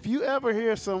means, if you ever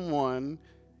hear someone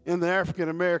in the African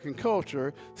American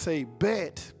culture say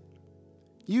bet,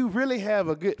 you really have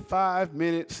a good 5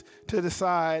 minutes to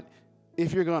decide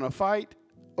if you're going to fight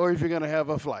or if you're going to have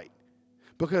a flight.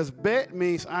 Because bet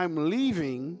means I'm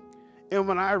leaving, and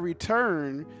when I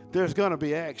return, there's going to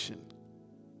be action.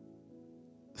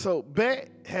 So bet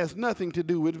has nothing to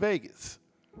do with Vegas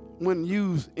when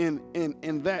used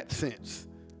in that sense.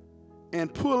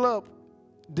 And pull up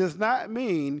does not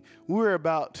mean we're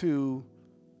about to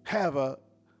have a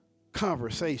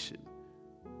conversation.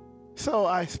 So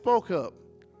I spoke up,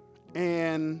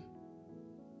 and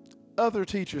other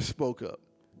teachers spoke up.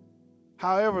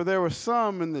 However, there were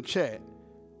some in the chat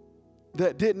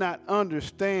that did not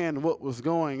understand what was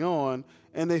going on,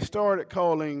 and they started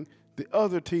calling the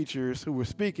other teachers who were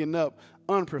speaking up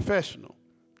unprofessional.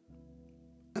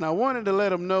 And I wanted to let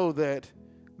them know that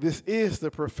this is the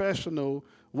professional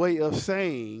way of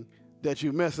saying that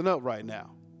you're messing up right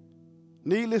now.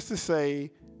 Needless to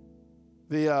say,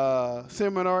 the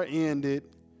seminar ended,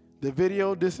 the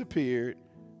video disappeared,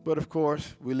 but of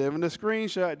course, we live in the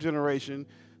screenshot generation,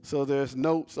 so there's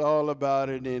notes all about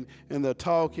it, and the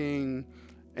talking,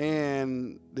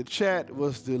 and the chat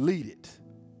was deleted.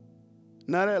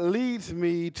 Now that leads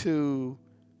me to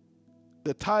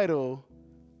the title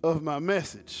of my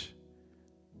message.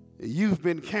 You've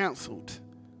been canceled.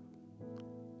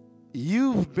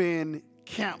 You've been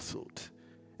canceled.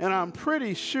 And I'm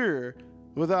pretty sure,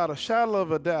 without a shadow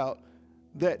of a doubt,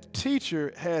 that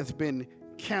teacher has been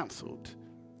canceled.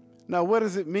 Now, what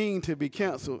does it mean to be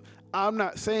canceled? I'm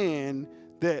not saying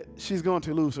that she's going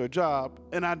to lose her job,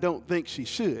 and I don't think she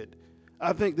should.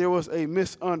 I think there was a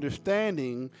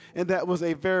misunderstanding, and that was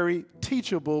a very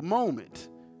teachable moment.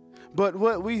 But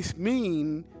what we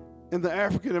mean in the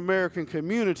African American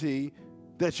community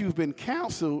that you've been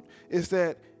canceled is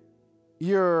that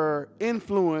your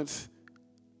influence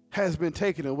has been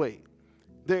taken away.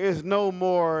 There is no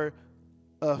more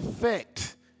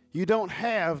effect. You don't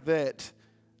have that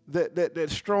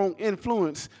strong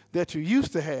influence that you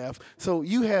used to have. So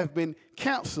you have been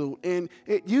canceled, and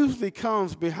it usually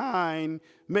comes behind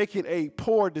making a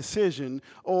poor decision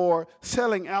or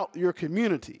selling out your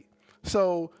community.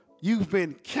 So you've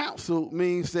been canceled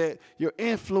means that your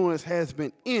influence has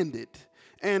been ended.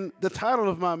 And the title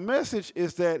of my message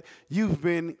is that you've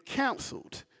been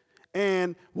canceled.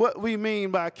 And what we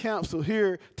mean by counsel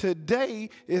here today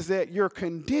is that your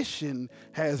condition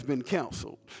has been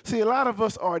counseled. See, a lot of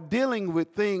us are dealing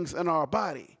with things in our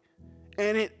body.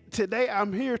 And today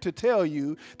I'm here to tell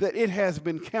you that it has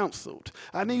been counseled.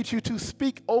 I need you to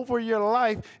speak over your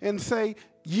life and say,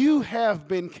 you have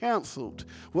been counseled.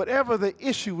 Whatever the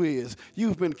issue is,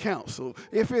 you've been counseled.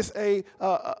 If it's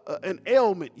an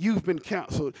ailment, you've been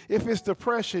counseled. If it's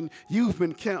depression, you've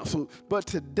been counseled. But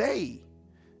today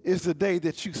is the day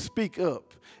that you speak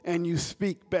up and you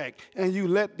speak back and you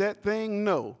let that thing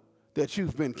know that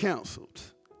you've been counseled.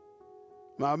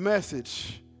 My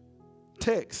message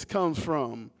text comes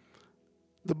from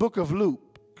the book of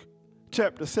Luke,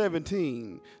 chapter 7,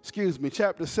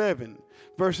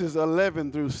 verses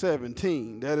 11 through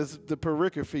 17. That is the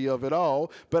pericope of it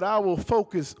all, but I will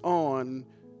focus on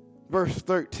verse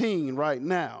 13 right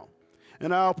now.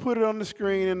 And I'll put it on the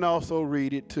screen and also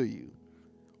read it to you.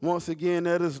 Once again,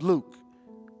 that is Luke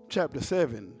chapter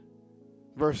 7,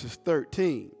 verses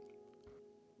 13.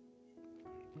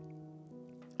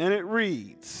 And it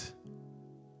reads,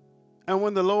 "And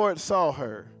when the Lord saw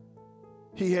her,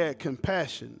 he had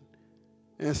compassion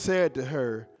and said to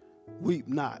her, weep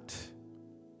not.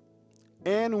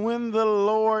 And when the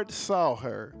Lord saw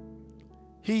her,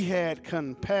 he had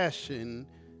compassion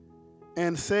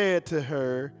and said to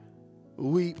her,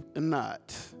 weep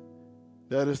not."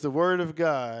 That is the word of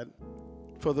God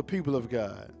for the people of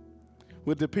God.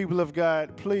 Would the people of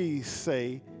God please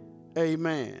say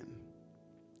amen?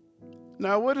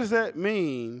 Now, what does that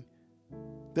mean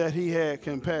that he had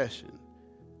compassion?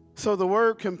 So the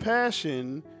word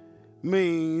compassion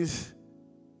means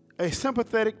a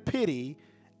sympathetic pity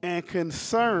and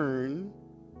concern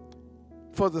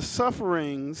for the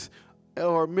sufferings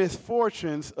or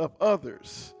misfortunes of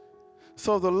others.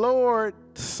 So the Lord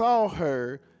saw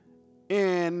her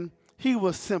and he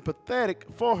was sympathetic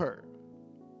for her.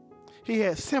 He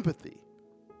had sympathy.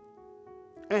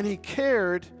 And he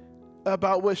cared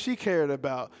about what she cared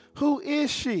about. Who is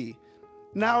she?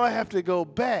 Now I have to go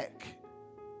back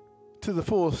to the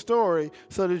full story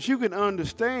so that you can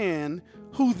understand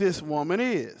who this woman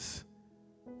is.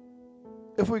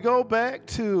 if we go back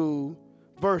to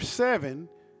verse 7,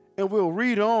 and we'll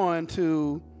read on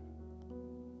to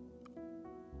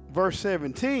verse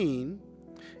 17,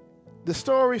 the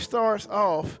story starts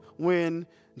off when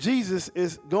Jesus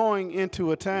is going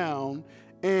into a town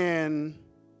and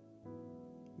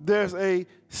there's a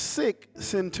sick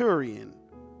centurion.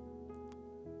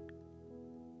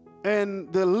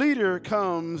 And the leader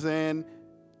comes and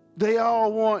they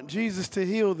all want Jesus to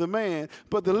heal the man.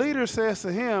 But the leader says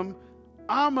to him,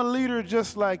 I'm a leader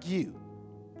just like you.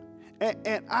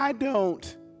 And I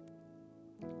don't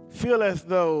feel as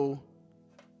though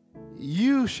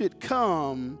you should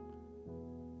come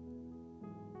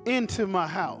into my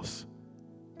house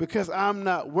because I'm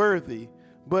not worthy.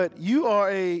 But you are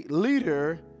a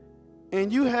leader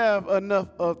and you have enough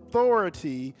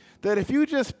authority that if you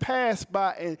just pass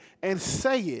by and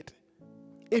say it,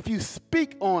 if you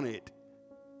speak on it,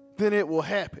 then it will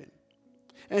happen.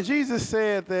 And Jesus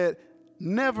said that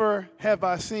never have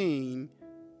I seen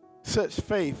such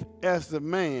faith as the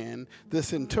man, the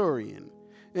centurion.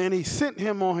 And he sent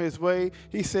him on his way.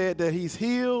 He said that he's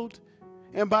healed.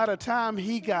 And by the time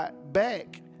he got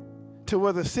back to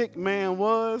where the sick man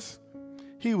was,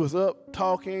 he was up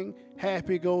talking,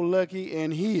 happy-go-lucky,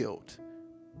 and healed.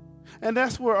 And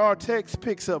that's where our text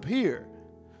picks up here.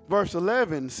 Verse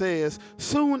 11 says,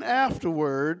 soon after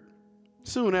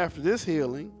this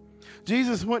healing,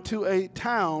 Jesus went to a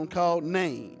town called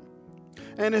Nain.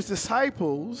 And his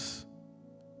disciples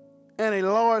and a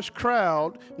large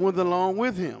crowd went along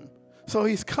with him. So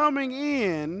he's coming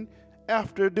in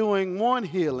after doing one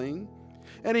healing,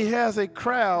 and he has a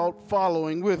crowd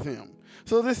following with him.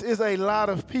 So this is a lot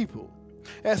of people.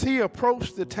 As he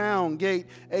approached the town gate,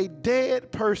 a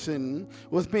dead person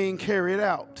was being carried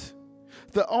out,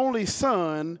 the only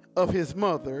son of his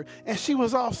mother, and she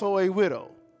was also a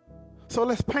widow. So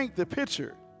let's paint the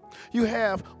picture. You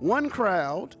have one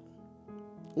crowd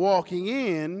walking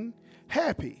in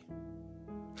happy.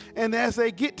 And as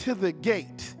they get to the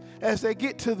gate, as they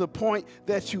get to the point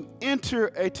that you enter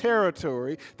a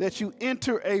territory, that you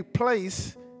enter a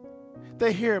place,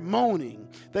 they hear moaning,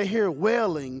 they hear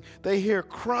wailing, they hear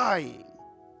crying.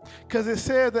 Because it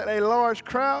said that a large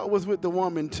crowd was with the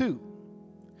woman too.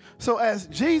 So as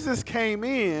Jesus came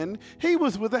in, he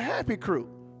was with a happy crew.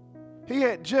 He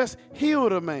had just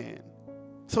healed a man.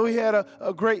 So he had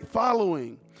a great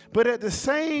following. But at the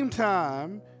same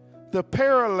time, the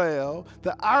parallel,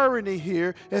 the irony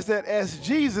here is that as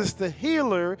Jesus, the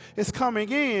healer, is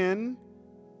coming in,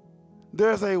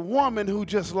 there's a woman who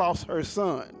just lost her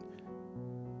son.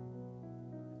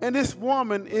 And this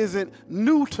woman isn't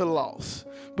new to loss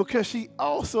because she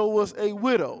also was a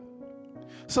widow.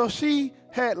 So she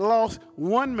had lost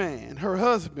one man, her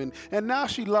husband, and now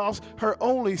she lost her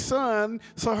only son.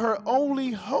 So her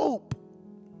only hope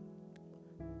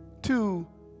to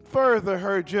further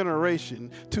her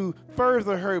generation, to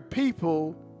further her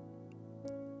people,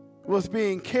 was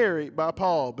being carried by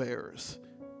pallbearers.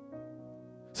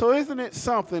 So isn't it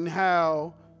something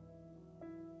how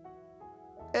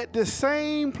at the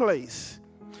same place,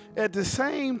 at the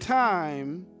same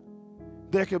time,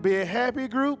 there could be a happy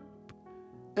group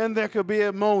and there could be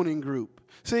a moaning group.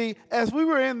 See, as we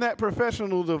were in that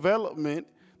professional development,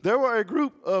 there were a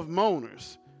group of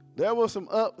moaners. There were some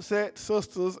upset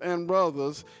sisters and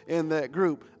brothers in that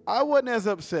group. I wasn't as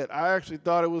upset. I actually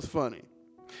thought it was funny.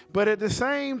 But at the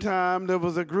same time, there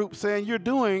was a group saying, you're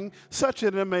doing such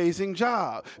an amazing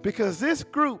job. Because this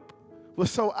group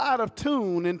was so out of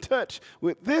tune, in touch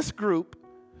with this group,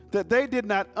 that they did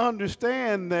not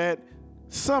understand that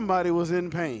somebody was in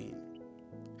pain.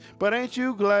 But ain't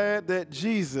you glad that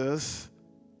Jesus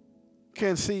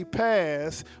can see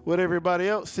past what everybody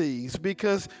else sees?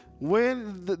 Because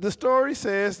when the story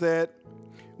says that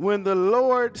when the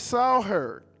Lord saw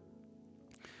her,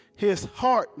 his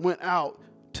heart went out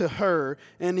to her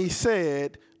and he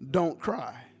said, don't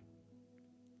cry.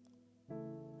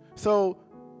 So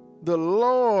the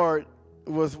Lord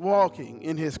was walking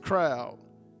in his crowd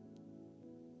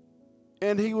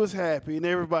and he was happy and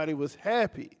everybody was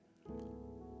happy.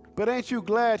 But ain't you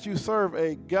glad you serve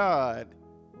a God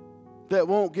that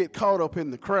won't get caught up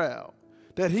in the crowd?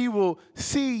 That he will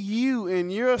see you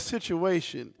in your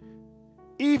situation,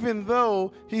 even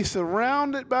though he's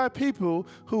surrounded by people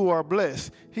who are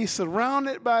blessed. He's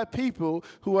surrounded by people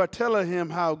who are telling him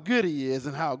how good he is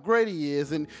and how great he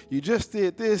is. And you just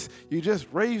did this. You just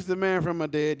raised the man from the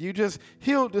dead. You just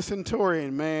healed the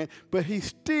centurion, man. But he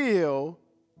still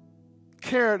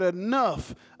cared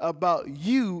enough about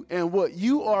you and what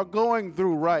you are going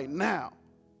through right now.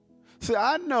 See,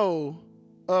 I know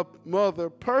a mother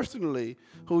personally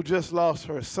who just lost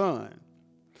her son.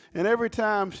 And every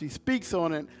time she speaks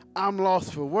on it, I'm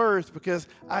lost for words because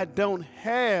I don't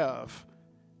have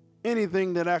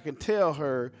anything that I can tell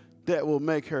her that will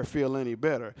make her feel any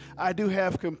better. I do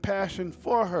have compassion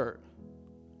for her,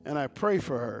 and I pray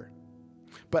for her,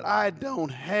 but I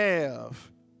don't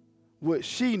have what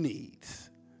she needs.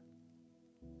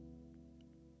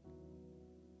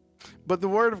 But the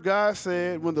word of God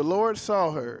said, when the Lord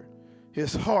saw her,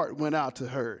 his heart went out to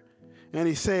her, and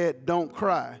he said, don't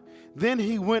cry. Then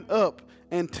he went up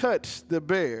and touched the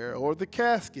bier or the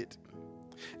casket,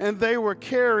 and they were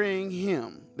carrying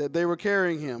him,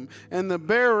 and the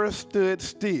bearer stood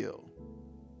still.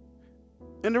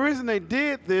 And the reason they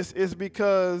did this is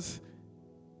because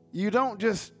you don't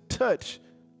just touch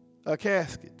a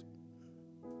casket,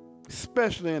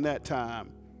 especially in that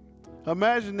time.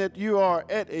 Imagine that you are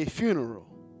at a funeral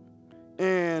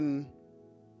and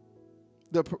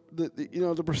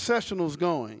the processional's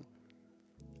going,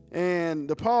 and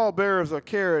the pallbearers are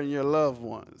carrying your loved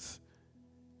ones,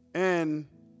 and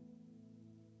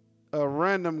a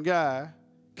random guy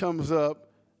comes up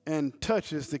and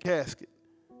touches the casket.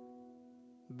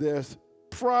 There's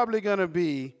probably going to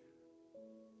be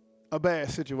a bad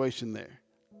situation there.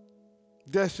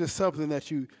 That's just something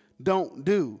that you don't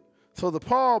do. So the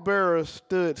pallbearers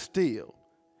stood still.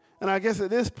 And I guess at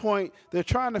this point, they're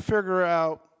trying to figure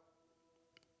out,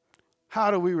 how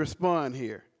do we respond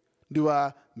here? Do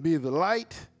I be the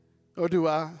light or do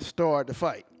I start the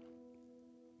fight?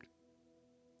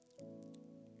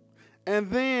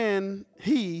 And then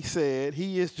he said,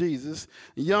 he is Jesus,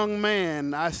 young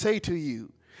man, I say to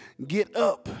you, get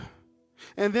up.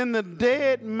 And then the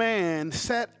dead man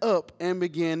sat up and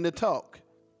began to talk.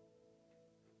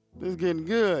 This is getting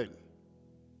good.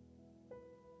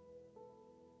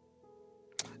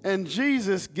 And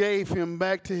Jesus gave him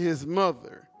back to his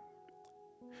mother.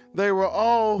 They were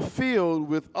all filled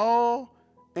with awe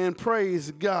and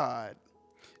praised God.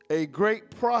 A great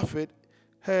prophet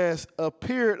has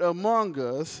appeared among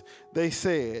us, they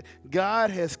said.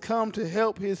 God has come to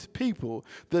help his people.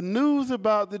 The news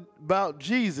about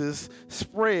Jesus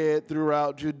spread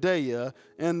throughout Judea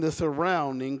and the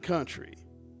surrounding country.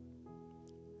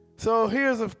 So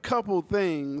here's a couple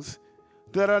things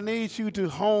that I need you to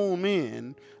hone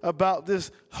in about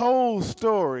this whole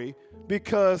story,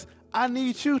 because I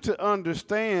need you to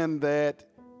understand that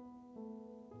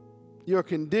your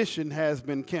condition has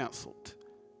been canceled.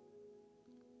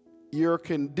 Your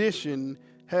condition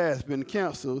has been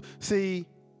canceled. See,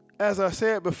 as I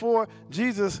said before,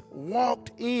 Jesus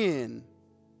walked in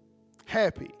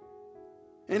happy,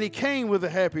 and he came with a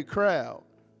happy crowd.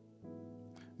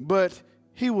 But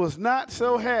he was not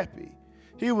so happy.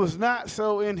 He was not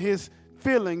so in his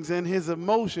feelings and his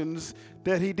emotions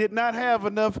that he did not have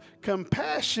enough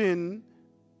compassion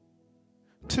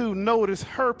to notice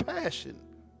her passion.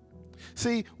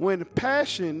 See, when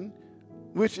passion,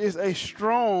 which is a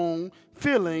strong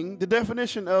feeling, the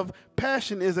definition of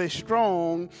passion is a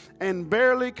strong and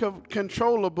barely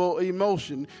controllable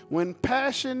emotion. When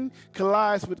passion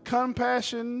collides with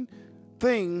compassion,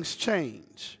 things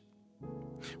change.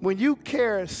 When you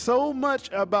care so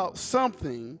much about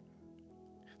something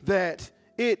that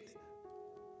it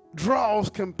draws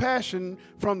compassion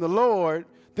from the Lord,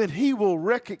 then he will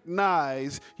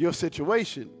recognize your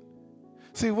situation.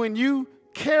 See, when you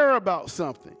care about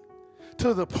something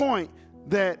to the point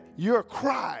that your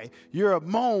cry, your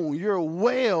moan, your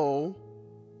wail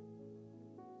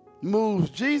moves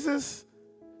Jesus,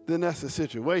 then that's the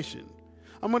situation.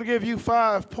 I'm going to give you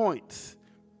 5 points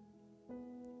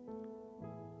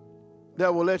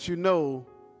that will let you know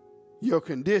your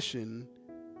condition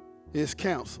is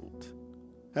canceled.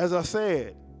 As I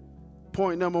said,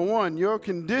 point number 1, your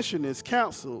condition is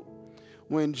canceled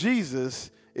when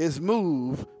Jesus is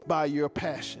moved by your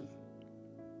passion.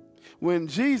 When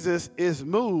Jesus is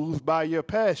moved by your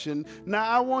passion, now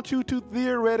I want you to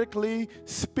theoretically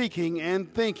speaking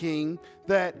and thinking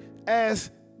that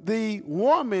as the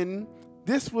woman,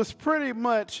 this was pretty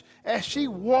much, as she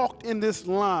walked in this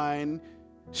line,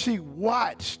 she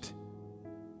watched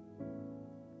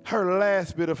her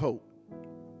last bit of hope.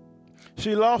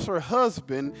 She lost her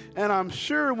husband, and I'm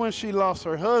sure when she lost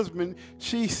her husband,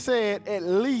 she said, at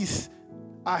least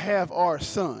I have our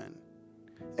son.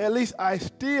 At least I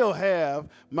still have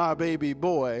my baby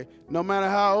boy. No matter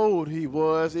how old he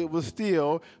was, it was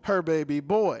still her baby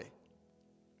boy.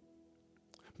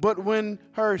 But when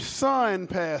her son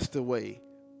passed away,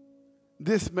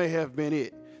 this may have been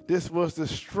it. This was the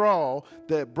straw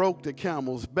that broke the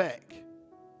camel's back.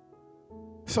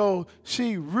 So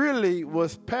she really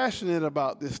was passionate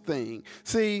about this thing.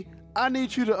 See, I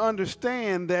need you to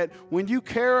understand that when you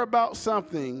care about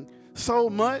something so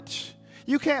much,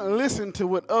 you can't listen to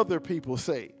what other people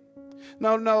say.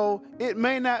 No, it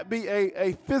may not be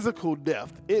a physical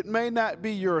death. It may not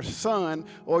be your son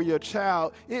or your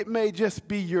child. It may just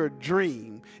be your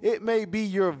dream. It may be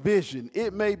your vision.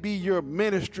 It may be your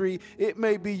ministry. It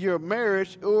may be your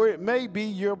marriage, or it may be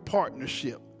your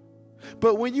partnership.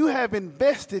 But when you have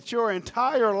invested your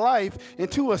entire life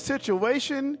into a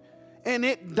situation and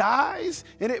it dies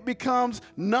and it becomes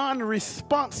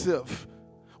non-responsive,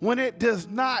 when it does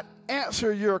not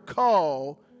answer your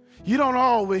call, you don't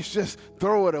always just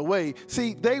throw it away.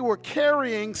 See, they were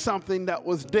carrying something that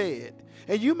was dead.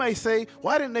 And you may say,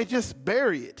 why didn't they just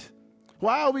bury it?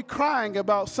 Why are we crying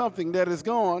about something that is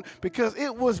gone? Because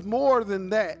it was more than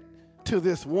that to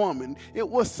this woman. It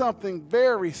was something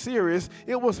very serious.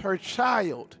 It was her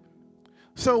child.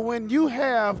 So when you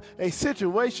have a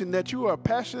situation that you are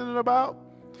passionate about,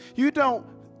 you don't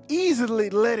easily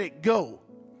let it go.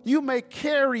 You may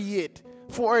carry it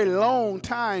for a long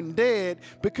time dead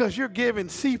because you're giving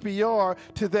CPR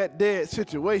to that dead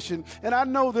situation. And I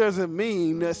know there's a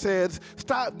meme that says,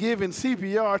 stop giving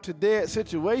CPR to dead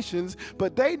situations,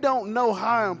 but they don't know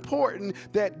how important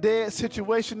that dead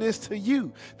situation is to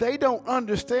you. They don't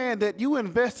understand that you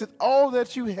invested all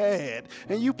that you had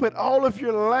and you put all of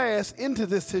your last into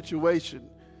this situation.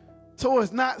 So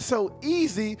it's not so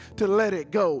easy to let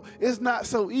it go. It's not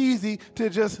so easy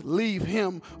to just leave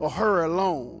him or her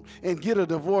alone and get a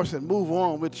divorce and move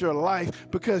on with your life,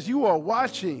 because you are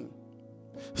watching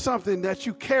something that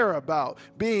you care about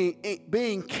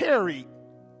being carried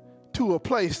to a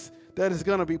place that is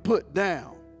going to be put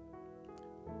down.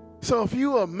 So if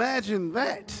you imagine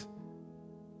that,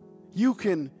 you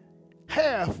can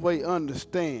halfway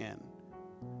understand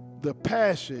the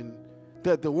passion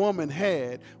that the woman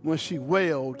had when she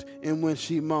wailed and when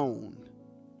she moaned.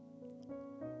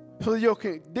 So your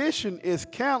condition is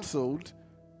canceled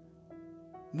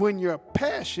when your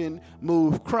passion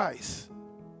moves Christ.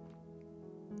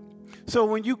 So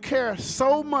when you care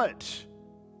so much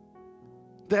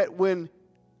that when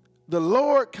the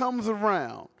Lord comes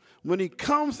around, when he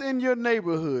comes in your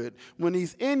neighborhood, when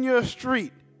he's in your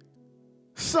street,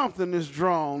 something is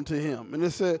drawn to him. And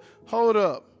it said, hold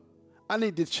up. I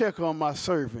need to check on my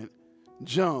servant,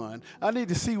 John. I need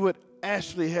to see what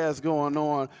Ashley has going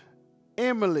on.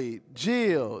 Emily,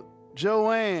 Jill,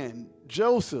 Joanne,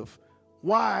 Joseph,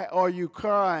 why are you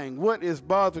crying? What is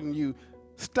bothering you?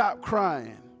 Stop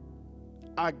crying.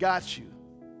 I got you.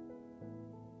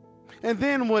 And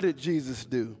then what did Jesus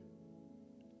do?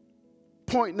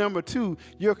 Point number 2,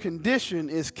 your condition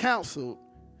is counseled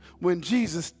when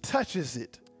Jesus touches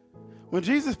it. When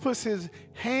Jesus puts his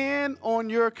hand on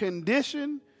your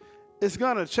condition, it's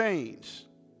going to change.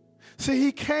 See,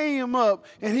 he came up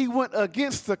and he went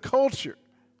against the culture.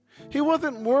 He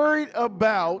wasn't worried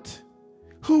about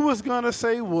who was going to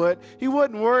say what. He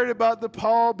wasn't worried about the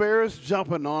pallbearers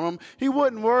jumping on him. He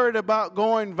wasn't worried about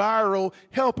going viral,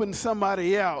 helping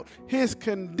somebody out. His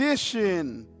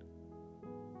condition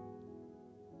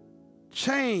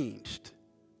changed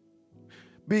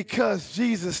because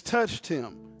Jesus touched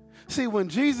him. See, when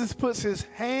Jesus puts his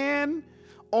hand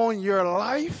on your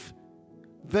life,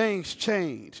 things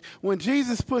change. When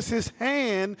Jesus puts his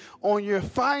hand on your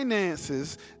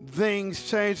finances, things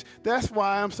change. That's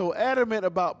why I'm so adamant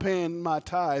about paying my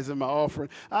tithes and my offering.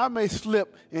 I may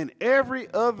slip in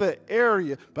every other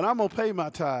area, but I'm going to pay my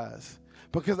tithes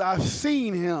because I've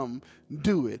seen him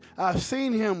do it. I've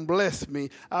seen him bless me.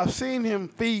 I've seen him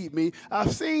feed me.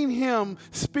 I've seen him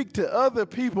speak to other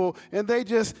people, and they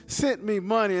just sent me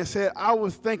money and said, I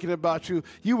was thinking about you.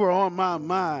 You were on my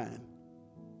mind.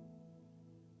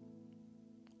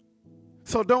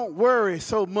 So don't worry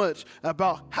so much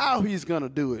about how he's going to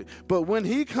do it. But when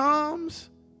he comes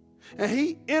and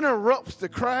he interrupts the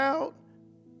crowd,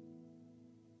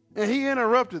 and he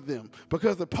interrupted them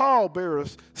because the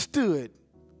pallbearers stood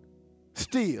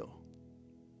still.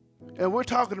 And we're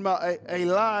talking about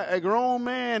a grown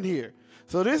man here.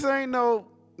 So this ain't no,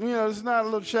 this is not a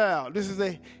little child. This is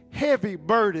a heavy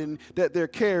burden that they're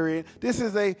carrying. This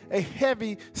is a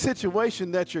heavy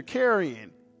situation that you're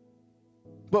carrying.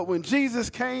 But when Jesus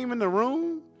came in the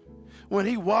room, when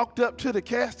he walked up to the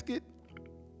casket,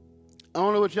 I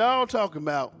don't know what y'all talking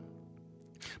about,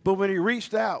 but when he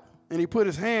reached out and he put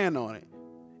his hand on it,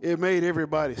 it made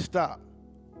everybody stop.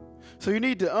 So you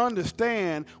need to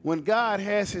understand, when God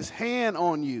has his hand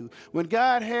on you, when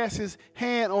God has his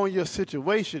hand on your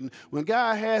situation, when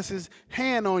God has his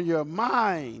hand on your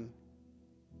mind,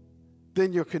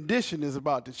 then your condition is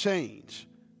about to change.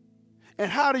 And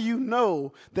how do you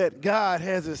know that God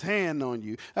has his hand on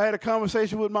you? I had a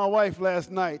conversation with my wife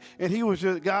last night,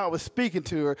 and God was speaking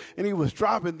to her, and he was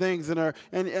dropping things in her,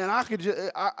 and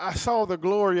I saw the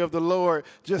glory of the Lord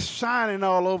just shining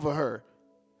all over her.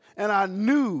 And I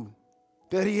knew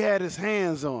that he had his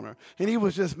hands on her, and he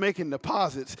was just making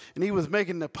deposits, and he was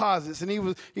giving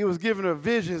her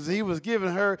visions, and he was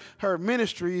giving her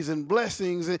ministries and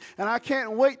blessings, and I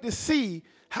can't wait to see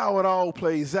how it all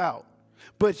plays out.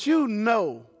 But you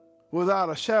know,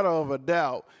 without a shadow of a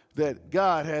doubt, that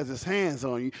God has his hands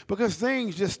on you, because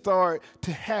things just start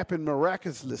to happen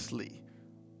miraculously.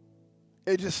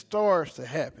 It just starts to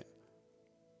happen.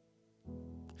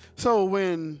 So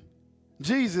when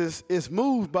Jesus is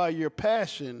moved by your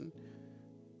passion,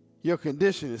 your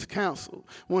condition is counseled.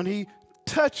 When he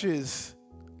touches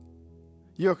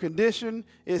your condition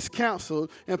is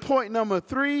counseled. And point number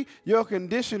 3, your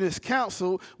condition is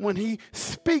counseled when he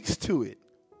speaks to it.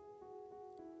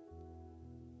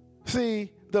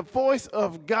 See, the voice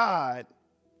of God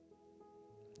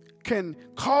can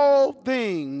call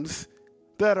things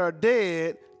that are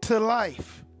dead to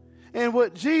life. And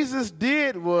what Jesus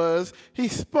did was he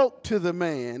spoke to the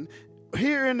man.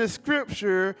 Here in the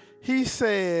scripture, he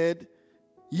said,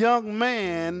 "Young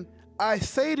man, I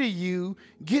say to you,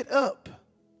 get up."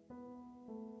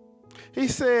 He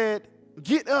said,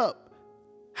 "Get up."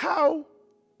 How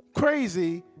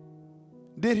crazy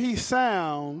did he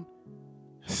sound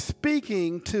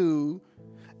speaking to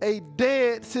a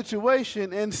dead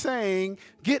situation and saying,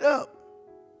 "Get up"?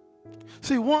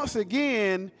 See, once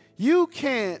again, you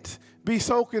can't be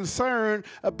so concerned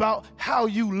about how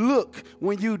you look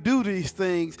when you do these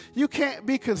things. You can't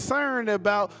be concerned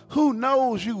about who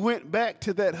knows you went back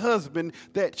to that husband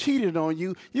that cheated on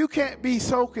you. You can't be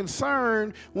so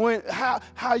concerned when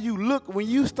how you look when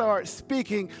you start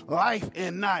speaking life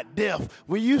and not death.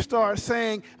 When you start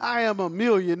saying, "I am a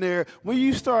millionaire." When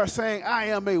you start saying, "I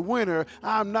am a winner.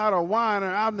 I'm not a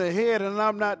whiner. I'm the head and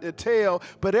I'm not the tail."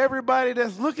 But everybody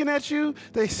that's looking at you,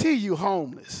 they see you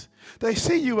homeless. They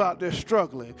see you out there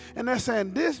struggling, and they're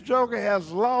saying, "This joker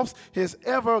has lost his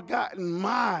ever-gotten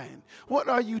mind." What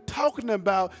are you talking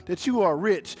about that you are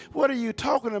rich? What are you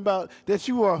talking about that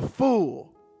you are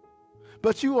full?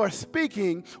 But you are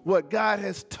speaking what God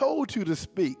has told you to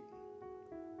speak.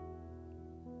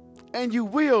 And you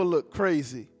will look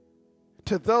crazy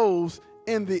to those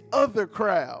in the other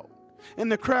crowd, in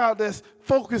the crowd that's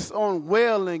focused on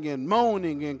wailing and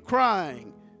moaning and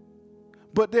crying.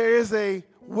 But there is a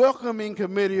welcoming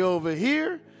committee over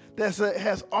here that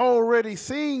has already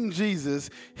seen Jesus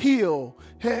heal.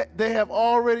 They have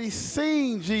already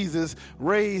seen Jesus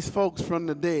raise folks from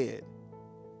the dead.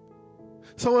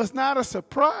 So it's not a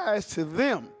surprise to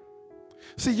them.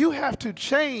 See, you have to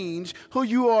change who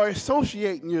you are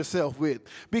associating yourself with,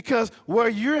 because where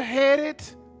you're headed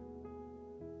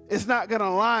is not going to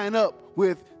line up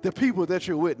with the people that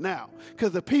you're with now.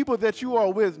 Because the people that you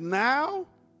are with now,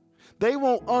 they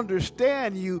won't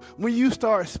understand you when you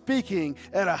start speaking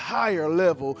at a higher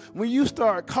level, when you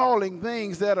start calling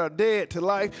things that are dead to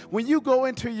life, when you go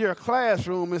into your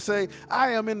classroom and say,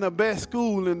 "I am in the best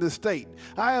school in the state.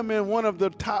 I am in one of the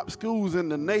top schools in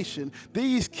the nation.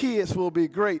 These kids will be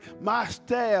great. My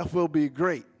staff will be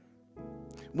great."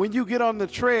 When you get on the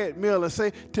treadmill and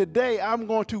say, "Today I'm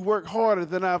going to work harder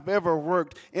than I've ever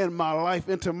worked in my life,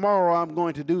 and tomorrow I'm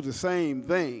going to do the same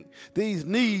thing. These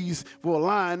knees will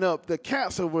line up. The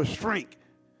cancer will shrink.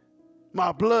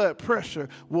 My blood pressure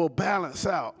will balance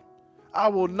out. I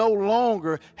will no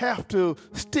longer have to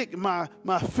stick my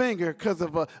finger because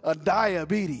of a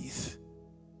diabetes."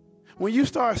 When you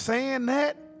start saying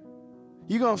that,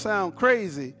 you're going to sound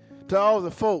crazy to all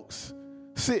the folks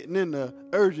sitting in the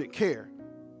urgent care.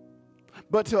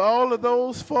 But to all of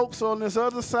those folks on this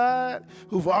other side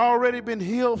who've already been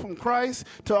healed from Christ,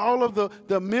 to all of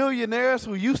the millionaires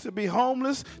who used to be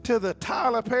homeless, to the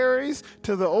Tyler Perrys,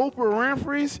 to the Oprah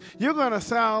Winfreys, you're going to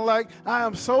sound like, "I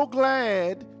am so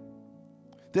glad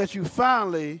that you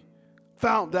finally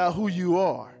found out who you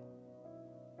are."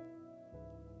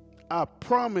 I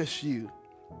promise you,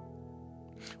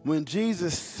 when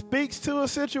Jesus speaks to a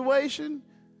situation,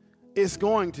 it's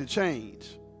going to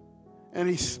change. And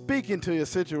he's speaking to your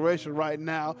situation right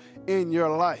now in your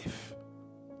life.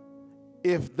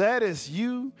 If that is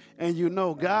you and you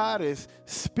know God is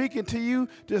speaking to you,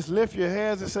 just lift your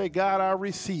hands and say, "God, I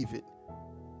receive it.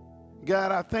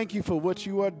 God, I thank you for what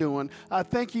you are doing. I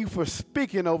thank you for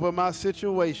speaking over my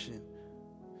situation.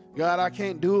 God, I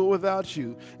can't do it without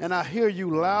you. And I hear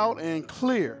you loud and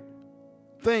clear.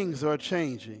 Things are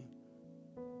changing."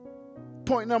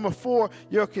 Point number 4,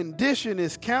 your condition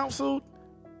is counseled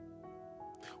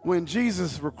when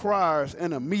Jesus requires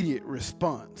an immediate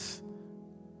response.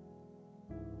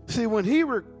 See, when he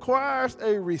requires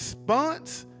a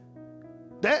response,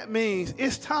 that means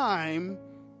it's time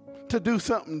to do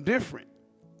something different.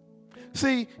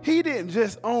 See, he didn't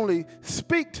just only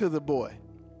speak to the boy,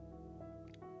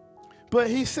 but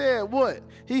he said what?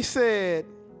 He said,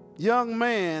 young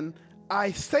man,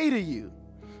 I say to you,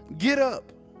 get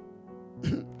up.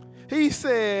 He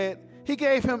said, he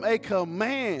gave him a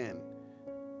command,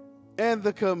 and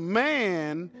the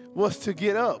command was to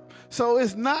get up. So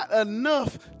it's not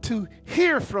enough to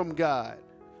hear from God.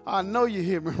 I know you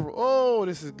hear me. Oh,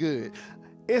 this is good.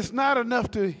 It's not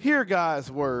enough to hear God's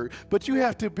word, but you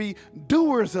have to be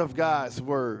doers of God's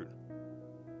word.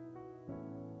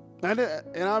 And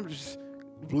I'm just,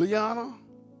 Liana,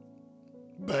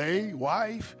 bae,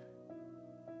 wife,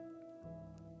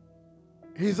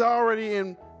 he's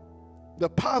already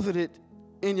deposited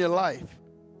in your life.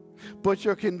 But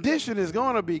your condition is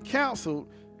going to be counseled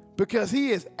because he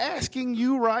is asking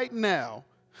you right now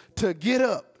to get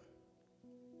up.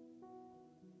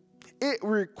 Get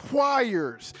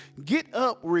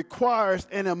up requires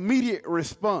an immediate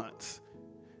response.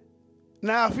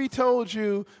 Now, if he told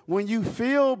you when you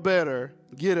feel better,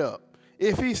 get up.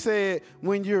 If he said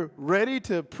when you're ready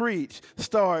to preach,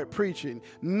 start preaching.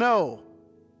 No.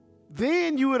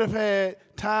 Then you would have had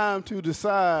time to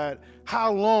decide,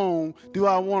 how long do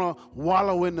I want to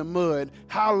wallow in the mud?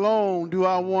 How long do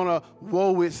I want to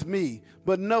woe it's me?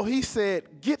 But no, he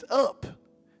said, get up,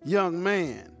 young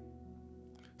man.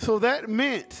 So that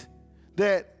meant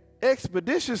that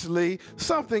expeditiously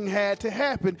something had to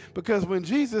happen, because when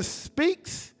Jesus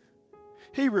speaks,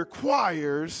 he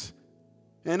requires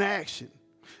an action.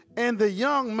 And the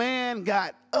young man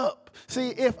got up. See,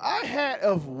 if I had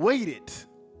have waited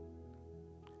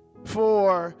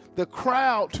for the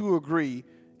crowd to agree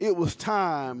it was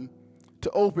time to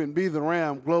open Be the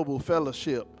Ram Global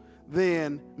Fellowship,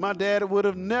 then my dad would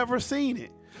have never seen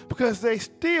it, because they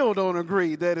still don't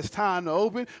agree that it's time to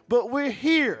open. But we're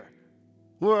here.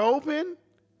 We're open.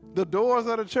 The doors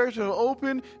of the church are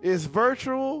open. It's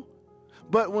virtual.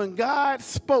 But when God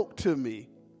spoke to me,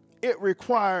 it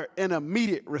required an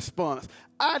immediate response.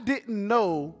 I didn't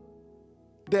know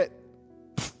that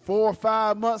 4 or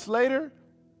 5 months later,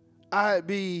 I'd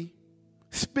be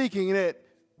speaking at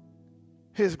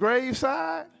his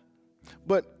graveside,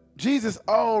 but Jesus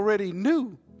already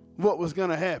knew what was going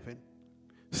to happen.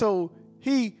 So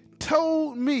he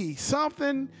told me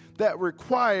something that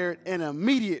required an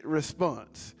immediate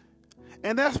response.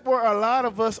 And that's where a lot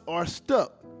of us are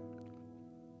stuck.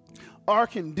 Our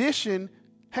condition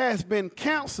has been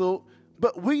counseled,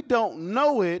 but we don't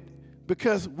know it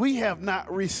because we have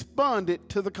not responded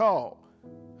to the call.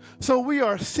 So we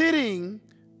are sitting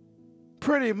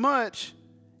pretty much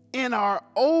in our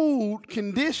old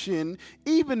condition,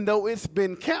 even though it's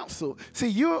been counseled. See,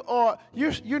 you're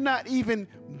not even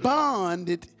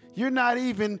bonded. You're not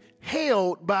even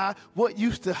held by what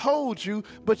used to hold you,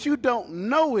 but you don't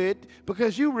know it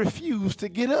because you refuse to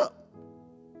get up.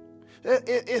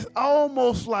 It's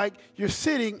almost like you're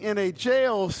sitting in a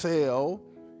jail cell,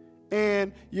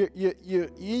 and you're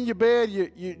in your bed.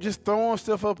 You're just throwing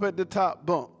stuff up at the top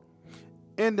bunk,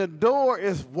 and the door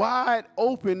is wide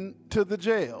open to the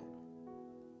jail.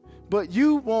 But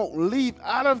you won't leave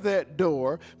out of that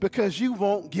door because you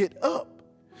won't get up.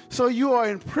 So you are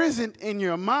imprisoned in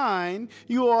your mind.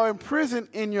 You are imprisoned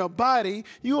in your body.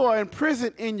 You are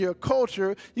imprisoned in your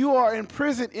culture. You are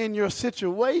imprisoned in your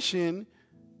situation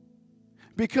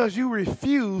because you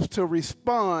refuse to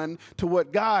respond to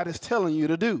what God is telling you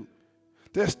to do.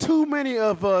 There's too many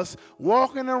of us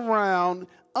walking around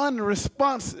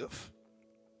unresponsive.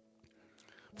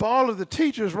 For all of the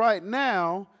teachers right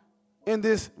now in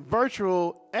this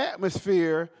virtual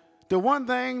atmosphere, the one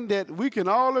thing that we can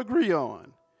all agree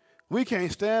on, we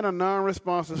can't stand a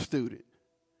non-responsive student.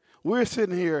 We're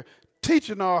sitting here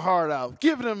teaching our heart out,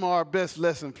 giving them our best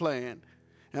lesson plan,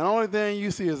 and the only thing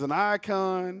you see is an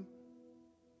icon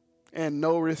and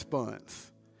no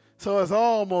response. So it's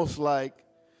almost like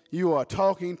you are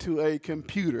talking to a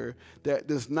computer that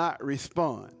does not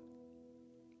respond.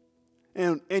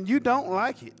 And you don't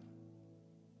like it.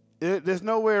 There's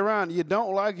no way around it. You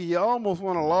don't like it. You almost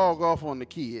want to log off on the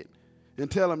kid and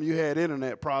tell them you had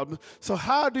internet problems. So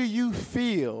how do you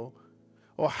feel,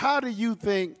 or how do you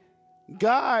think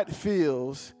God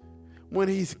feels when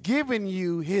he's giving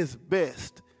you his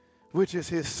best, which is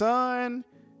his son,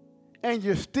 and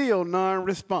you're still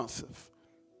non-responsive?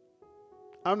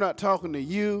 I'm not talking to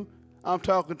you. I'm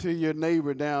talking to your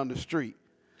neighbor down the street.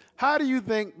 How do you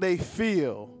think they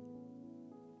feel?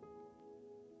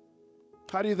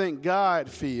 How do you think God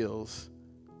feels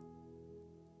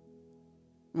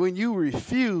when you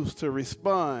refuse to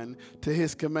respond to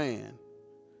his command.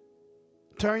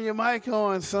 Turn your mic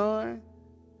on, son.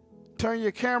 Turn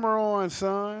your camera on,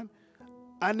 son.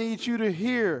 I need you to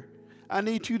hear. I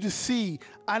need you to see.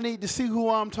 I need to see who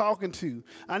I'm talking to.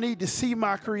 I need to see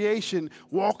my creation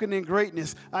walking in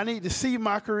greatness. I need to see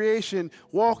my creation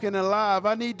walking alive.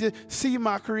 I need to see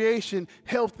my creation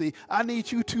healthy. I need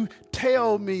you to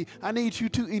tell me. I need you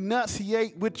to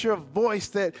enunciate with your voice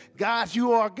that, God,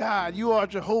 you are God. You are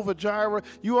Jehovah Jireh.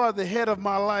 You are the head of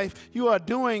my life. You are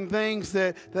doing things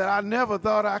that I never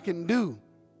thought I can do.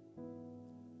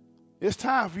 It's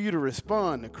time for you to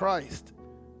respond to Christ.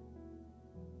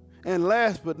 And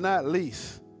last but not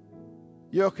least,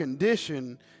 your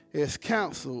condition is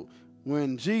counseled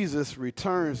when Jesus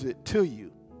returns it to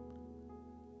you.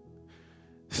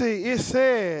 See, it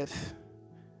said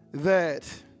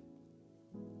that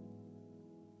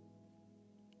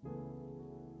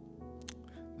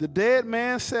the dead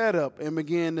man sat up and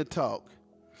began to talk,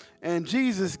 and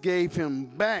Jesus gave him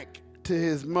back to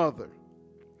his mother.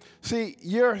 See,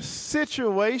 your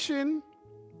situation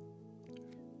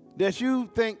that you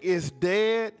think is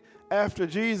dead, after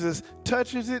Jesus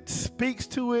touches it, speaks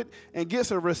to it, and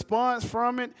gets a response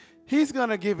from it, he's going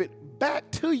to give it back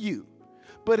to you.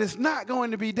 But it's not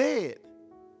going to be dead.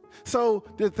 So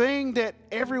the thing that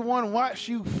everyone watched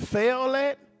you fail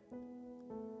at,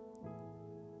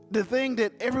 the thing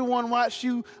that everyone watched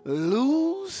you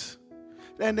lose,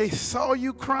 and they saw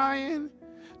you crying,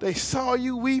 they saw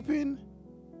you weeping,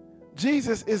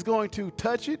 Jesus is going to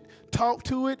touch it, talk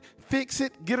to it, fix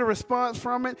it, get a response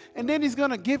from it, and then he's going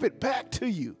to give it back to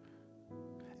you.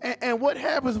 And what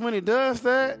happens when he does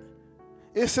that?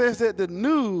 It says that the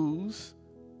news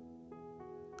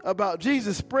about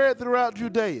Jesus spread throughout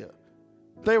Judea.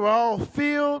 They were all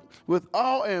filled with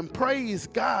awe and praise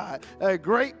God. A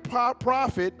great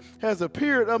prophet has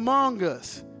appeared among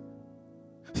us.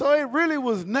 So it really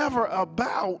was never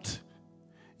about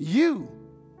you.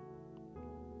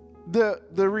 The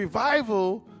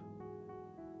revival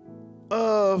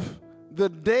of the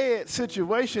dead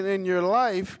situation in your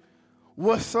life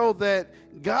was so that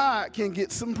God can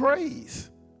get some praise,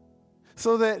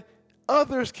 so that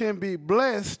others can be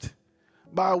blessed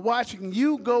by watching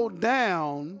you go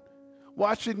down,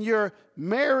 watching your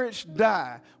marriage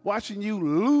die, watching you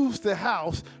lose the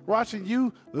house, watching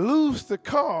you lose the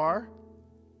car,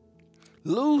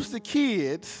 lose the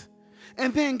kids,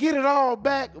 and then get it all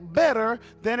back better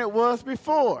than it was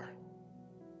before.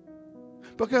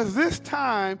 Because this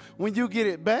time, when you get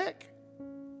it back,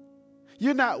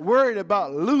 you're not worried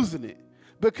about losing it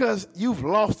because you've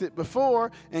lost it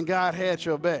before and God had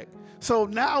your back. So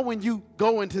now when you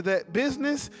go into that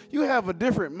business, you have a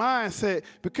different mindset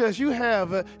because you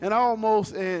have a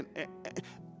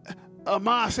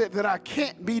mindset that I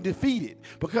can't be defeated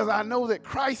because I know that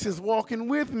Christ is walking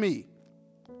with me.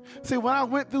 See, when I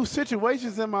went through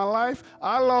situations in my life,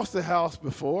 I lost a house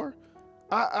before.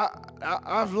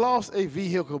 I've lost a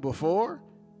vehicle before.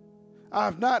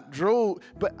 I've not drove,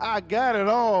 but I got it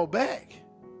all back.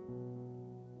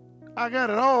 I got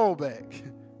it all back.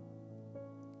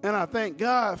 And I thank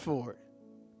God for it.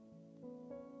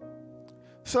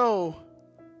 So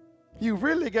you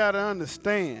really got to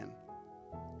understand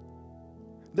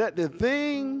that the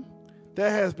thing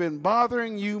that has been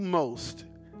bothering you most,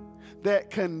 that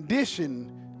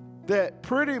condition that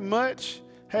pretty much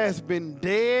has been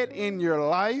dead in your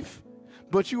life,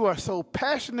 but you are so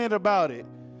passionate about it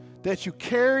that you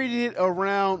carried it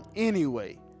around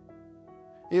anyway.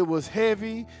 It was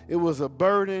heavy. It was a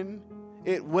burden.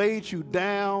 It weighed you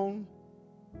down.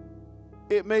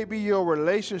 It may be your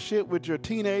relationship with your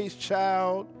teenage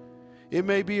child. It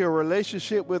may be a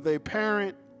relationship with a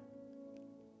parent.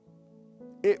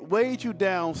 It weighed you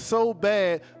down so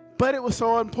bad, but it was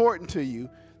so important to you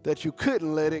that you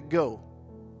couldn't let it go.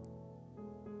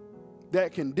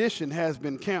 That condition has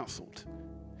been canceled.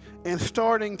 And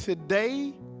starting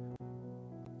today,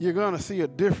 you're going to see a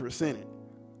difference in it.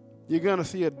 You're going to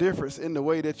see a difference in the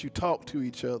way that you talk to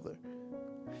each other.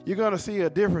 You're going to see a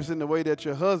difference in the way that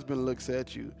your husband looks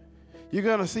at you. You're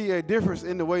going to see a difference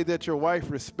in the way that your wife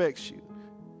respects you.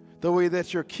 The way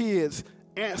that your kids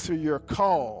answer your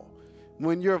call.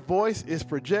 When your voice is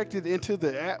projected into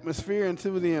the atmosphere,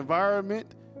 into the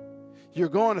environment, you're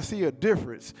going to see a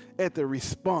difference at the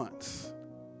response.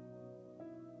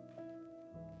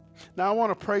 Now, I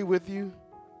want to pray with you.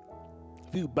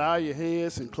 If you bow your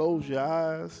heads and close your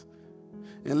eyes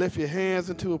and lift your hands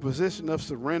into a position of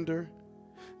surrender,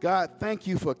 God, thank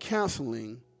you for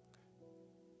counseling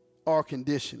our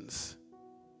conditions.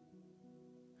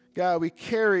 God, we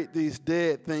carried these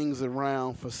dead things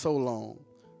around for so long.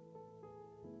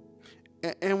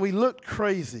 And we looked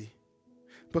crazy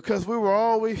because we were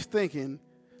always thinking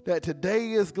that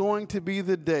today is going to be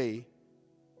the day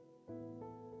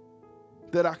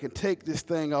that I can take this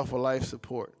thing off of life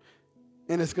support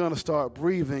and it's going to start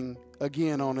breathing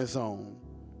again on its own.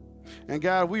 And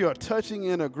God, we are touching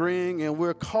and agreeing, and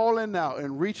we're calling out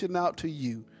and reaching out to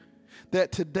you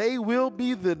that today will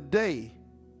be the day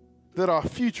that our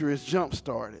future is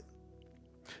jump-started.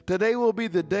 Today will be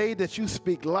the day that you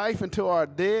speak life into our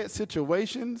dead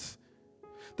situations,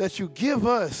 that you give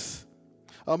us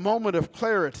a moment of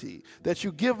clarity, that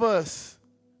you give us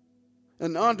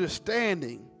an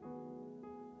understanding.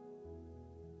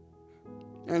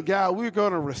 And God, we're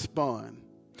going to respond.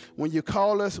 When you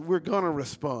call us, we're going to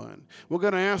respond. We're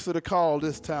going to answer the call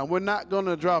this time. We're not going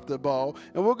to drop the ball,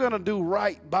 and we're going to do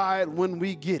right by it when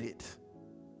we get it.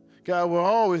 God, we're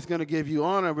always going to give you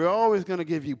honor. We're always going to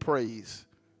give you praise.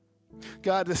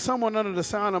 God, there's someone under the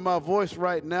sound of my voice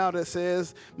right now that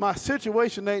says, my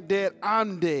situation ain't dead,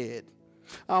 I'm dead.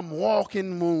 I'm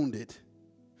walking wounded.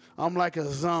 I'm like a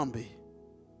zombie.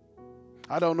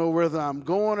 I don't know whether I'm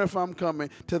going or if I'm coming.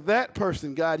 To that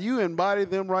person, God, you embody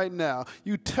them right now.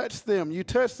 You touch them. You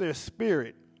touch their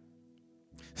spirit.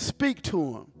 Speak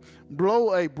to them.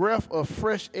 Blow a breath of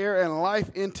fresh air and life,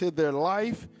 into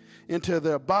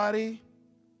their body.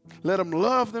 Let them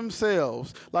love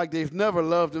themselves like they've never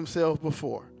loved themselves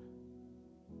before.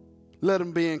 Let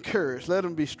them be encouraged. Let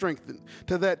them be strengthened.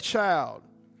 To that child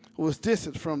who was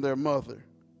distant from their mother,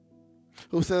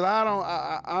 who said,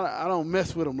 I don't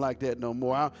mess with them like that no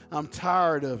more. I'm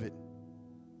tired of it.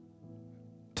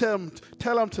 Tell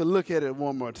them to look at it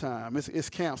one more time. It's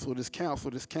canceled. It's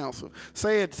canceled. It's canceled.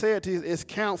 Say it to you. It's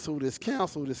canceled. It's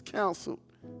canceled. It's canceled.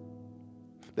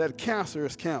 That cancer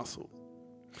is canceled.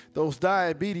 Those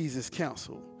diabetes is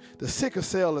canceled. The sickle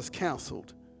cell is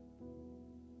canceled.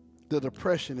 The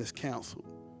depression is canceled.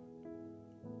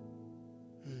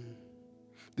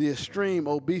 The extreme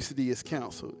obesity is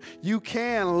canceled. You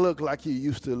can look like you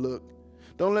used to look.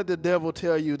 Don't let the devil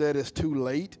tell you that it's too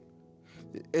late.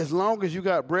 As long as you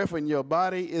got breath in your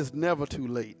body, it's never too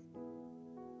late.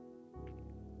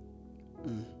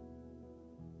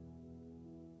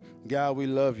 God, we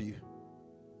love you.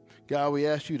 God, we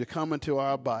ask you to come into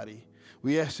our body.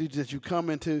 We ask you that you come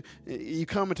into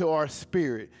our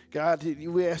spirit. God,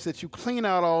 we ask that you clean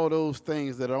out all those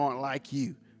things that aren't like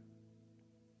you,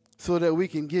 so that we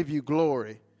can give you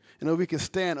glory and that we can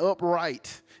stand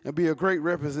upright and be a great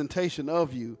representation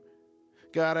of you.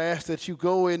 God, I ask that you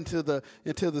go into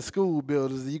the school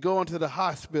buildings, you go into the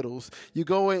hospitals, you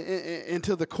go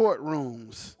into the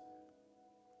courtrooms.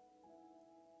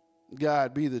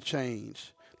 God, be the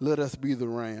change. Let us be the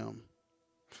ram.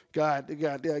 God,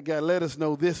 let us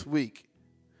know this week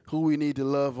who we need to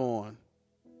love on,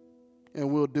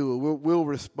 and we'll do it. We'll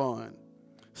respond.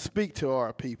 Speak to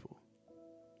our people.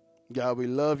 God, we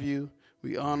love you,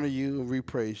 we honor you, and we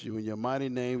praise you. In your mighty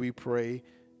name we pray.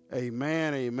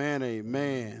 Amen, amen,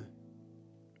 amen.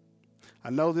 I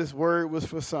know this word was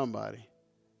for somebody.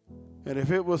 And if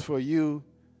it was for you,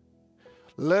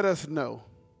 let us know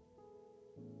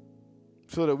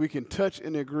so that we can touch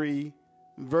and agree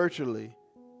virtually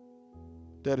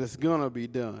that it's going to be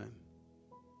done.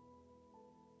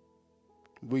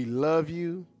 We love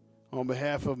you. On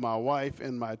behalf of my wife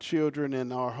and my children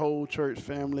and our whole church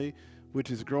family,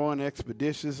 which is growing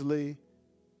expeditiously,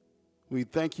 we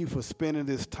thank you for spending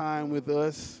this time with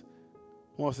us.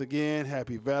 Once again,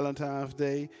 happy Valentine's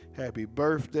Day, happy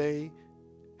birthday,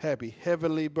 happy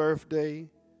heavenly birthday.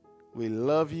 We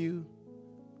love you.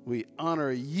 We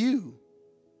honor you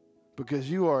because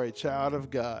you are a child of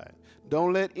God.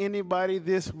 Don't let anybody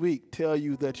this week tell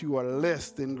you that you are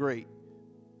less than great,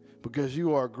 because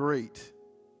you are great.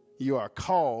 You are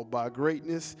called by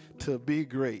greatness to be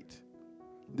great.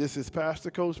 This is Pastor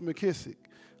Coach McKissic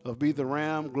of Be the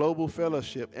Ram Global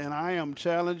Fellowship, and I am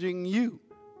challenging you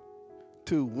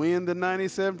to win the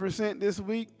 97% this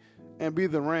week and be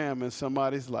the ram in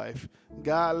somebody's life.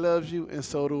 God loves you, and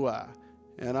so do I.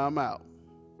 And I'm out.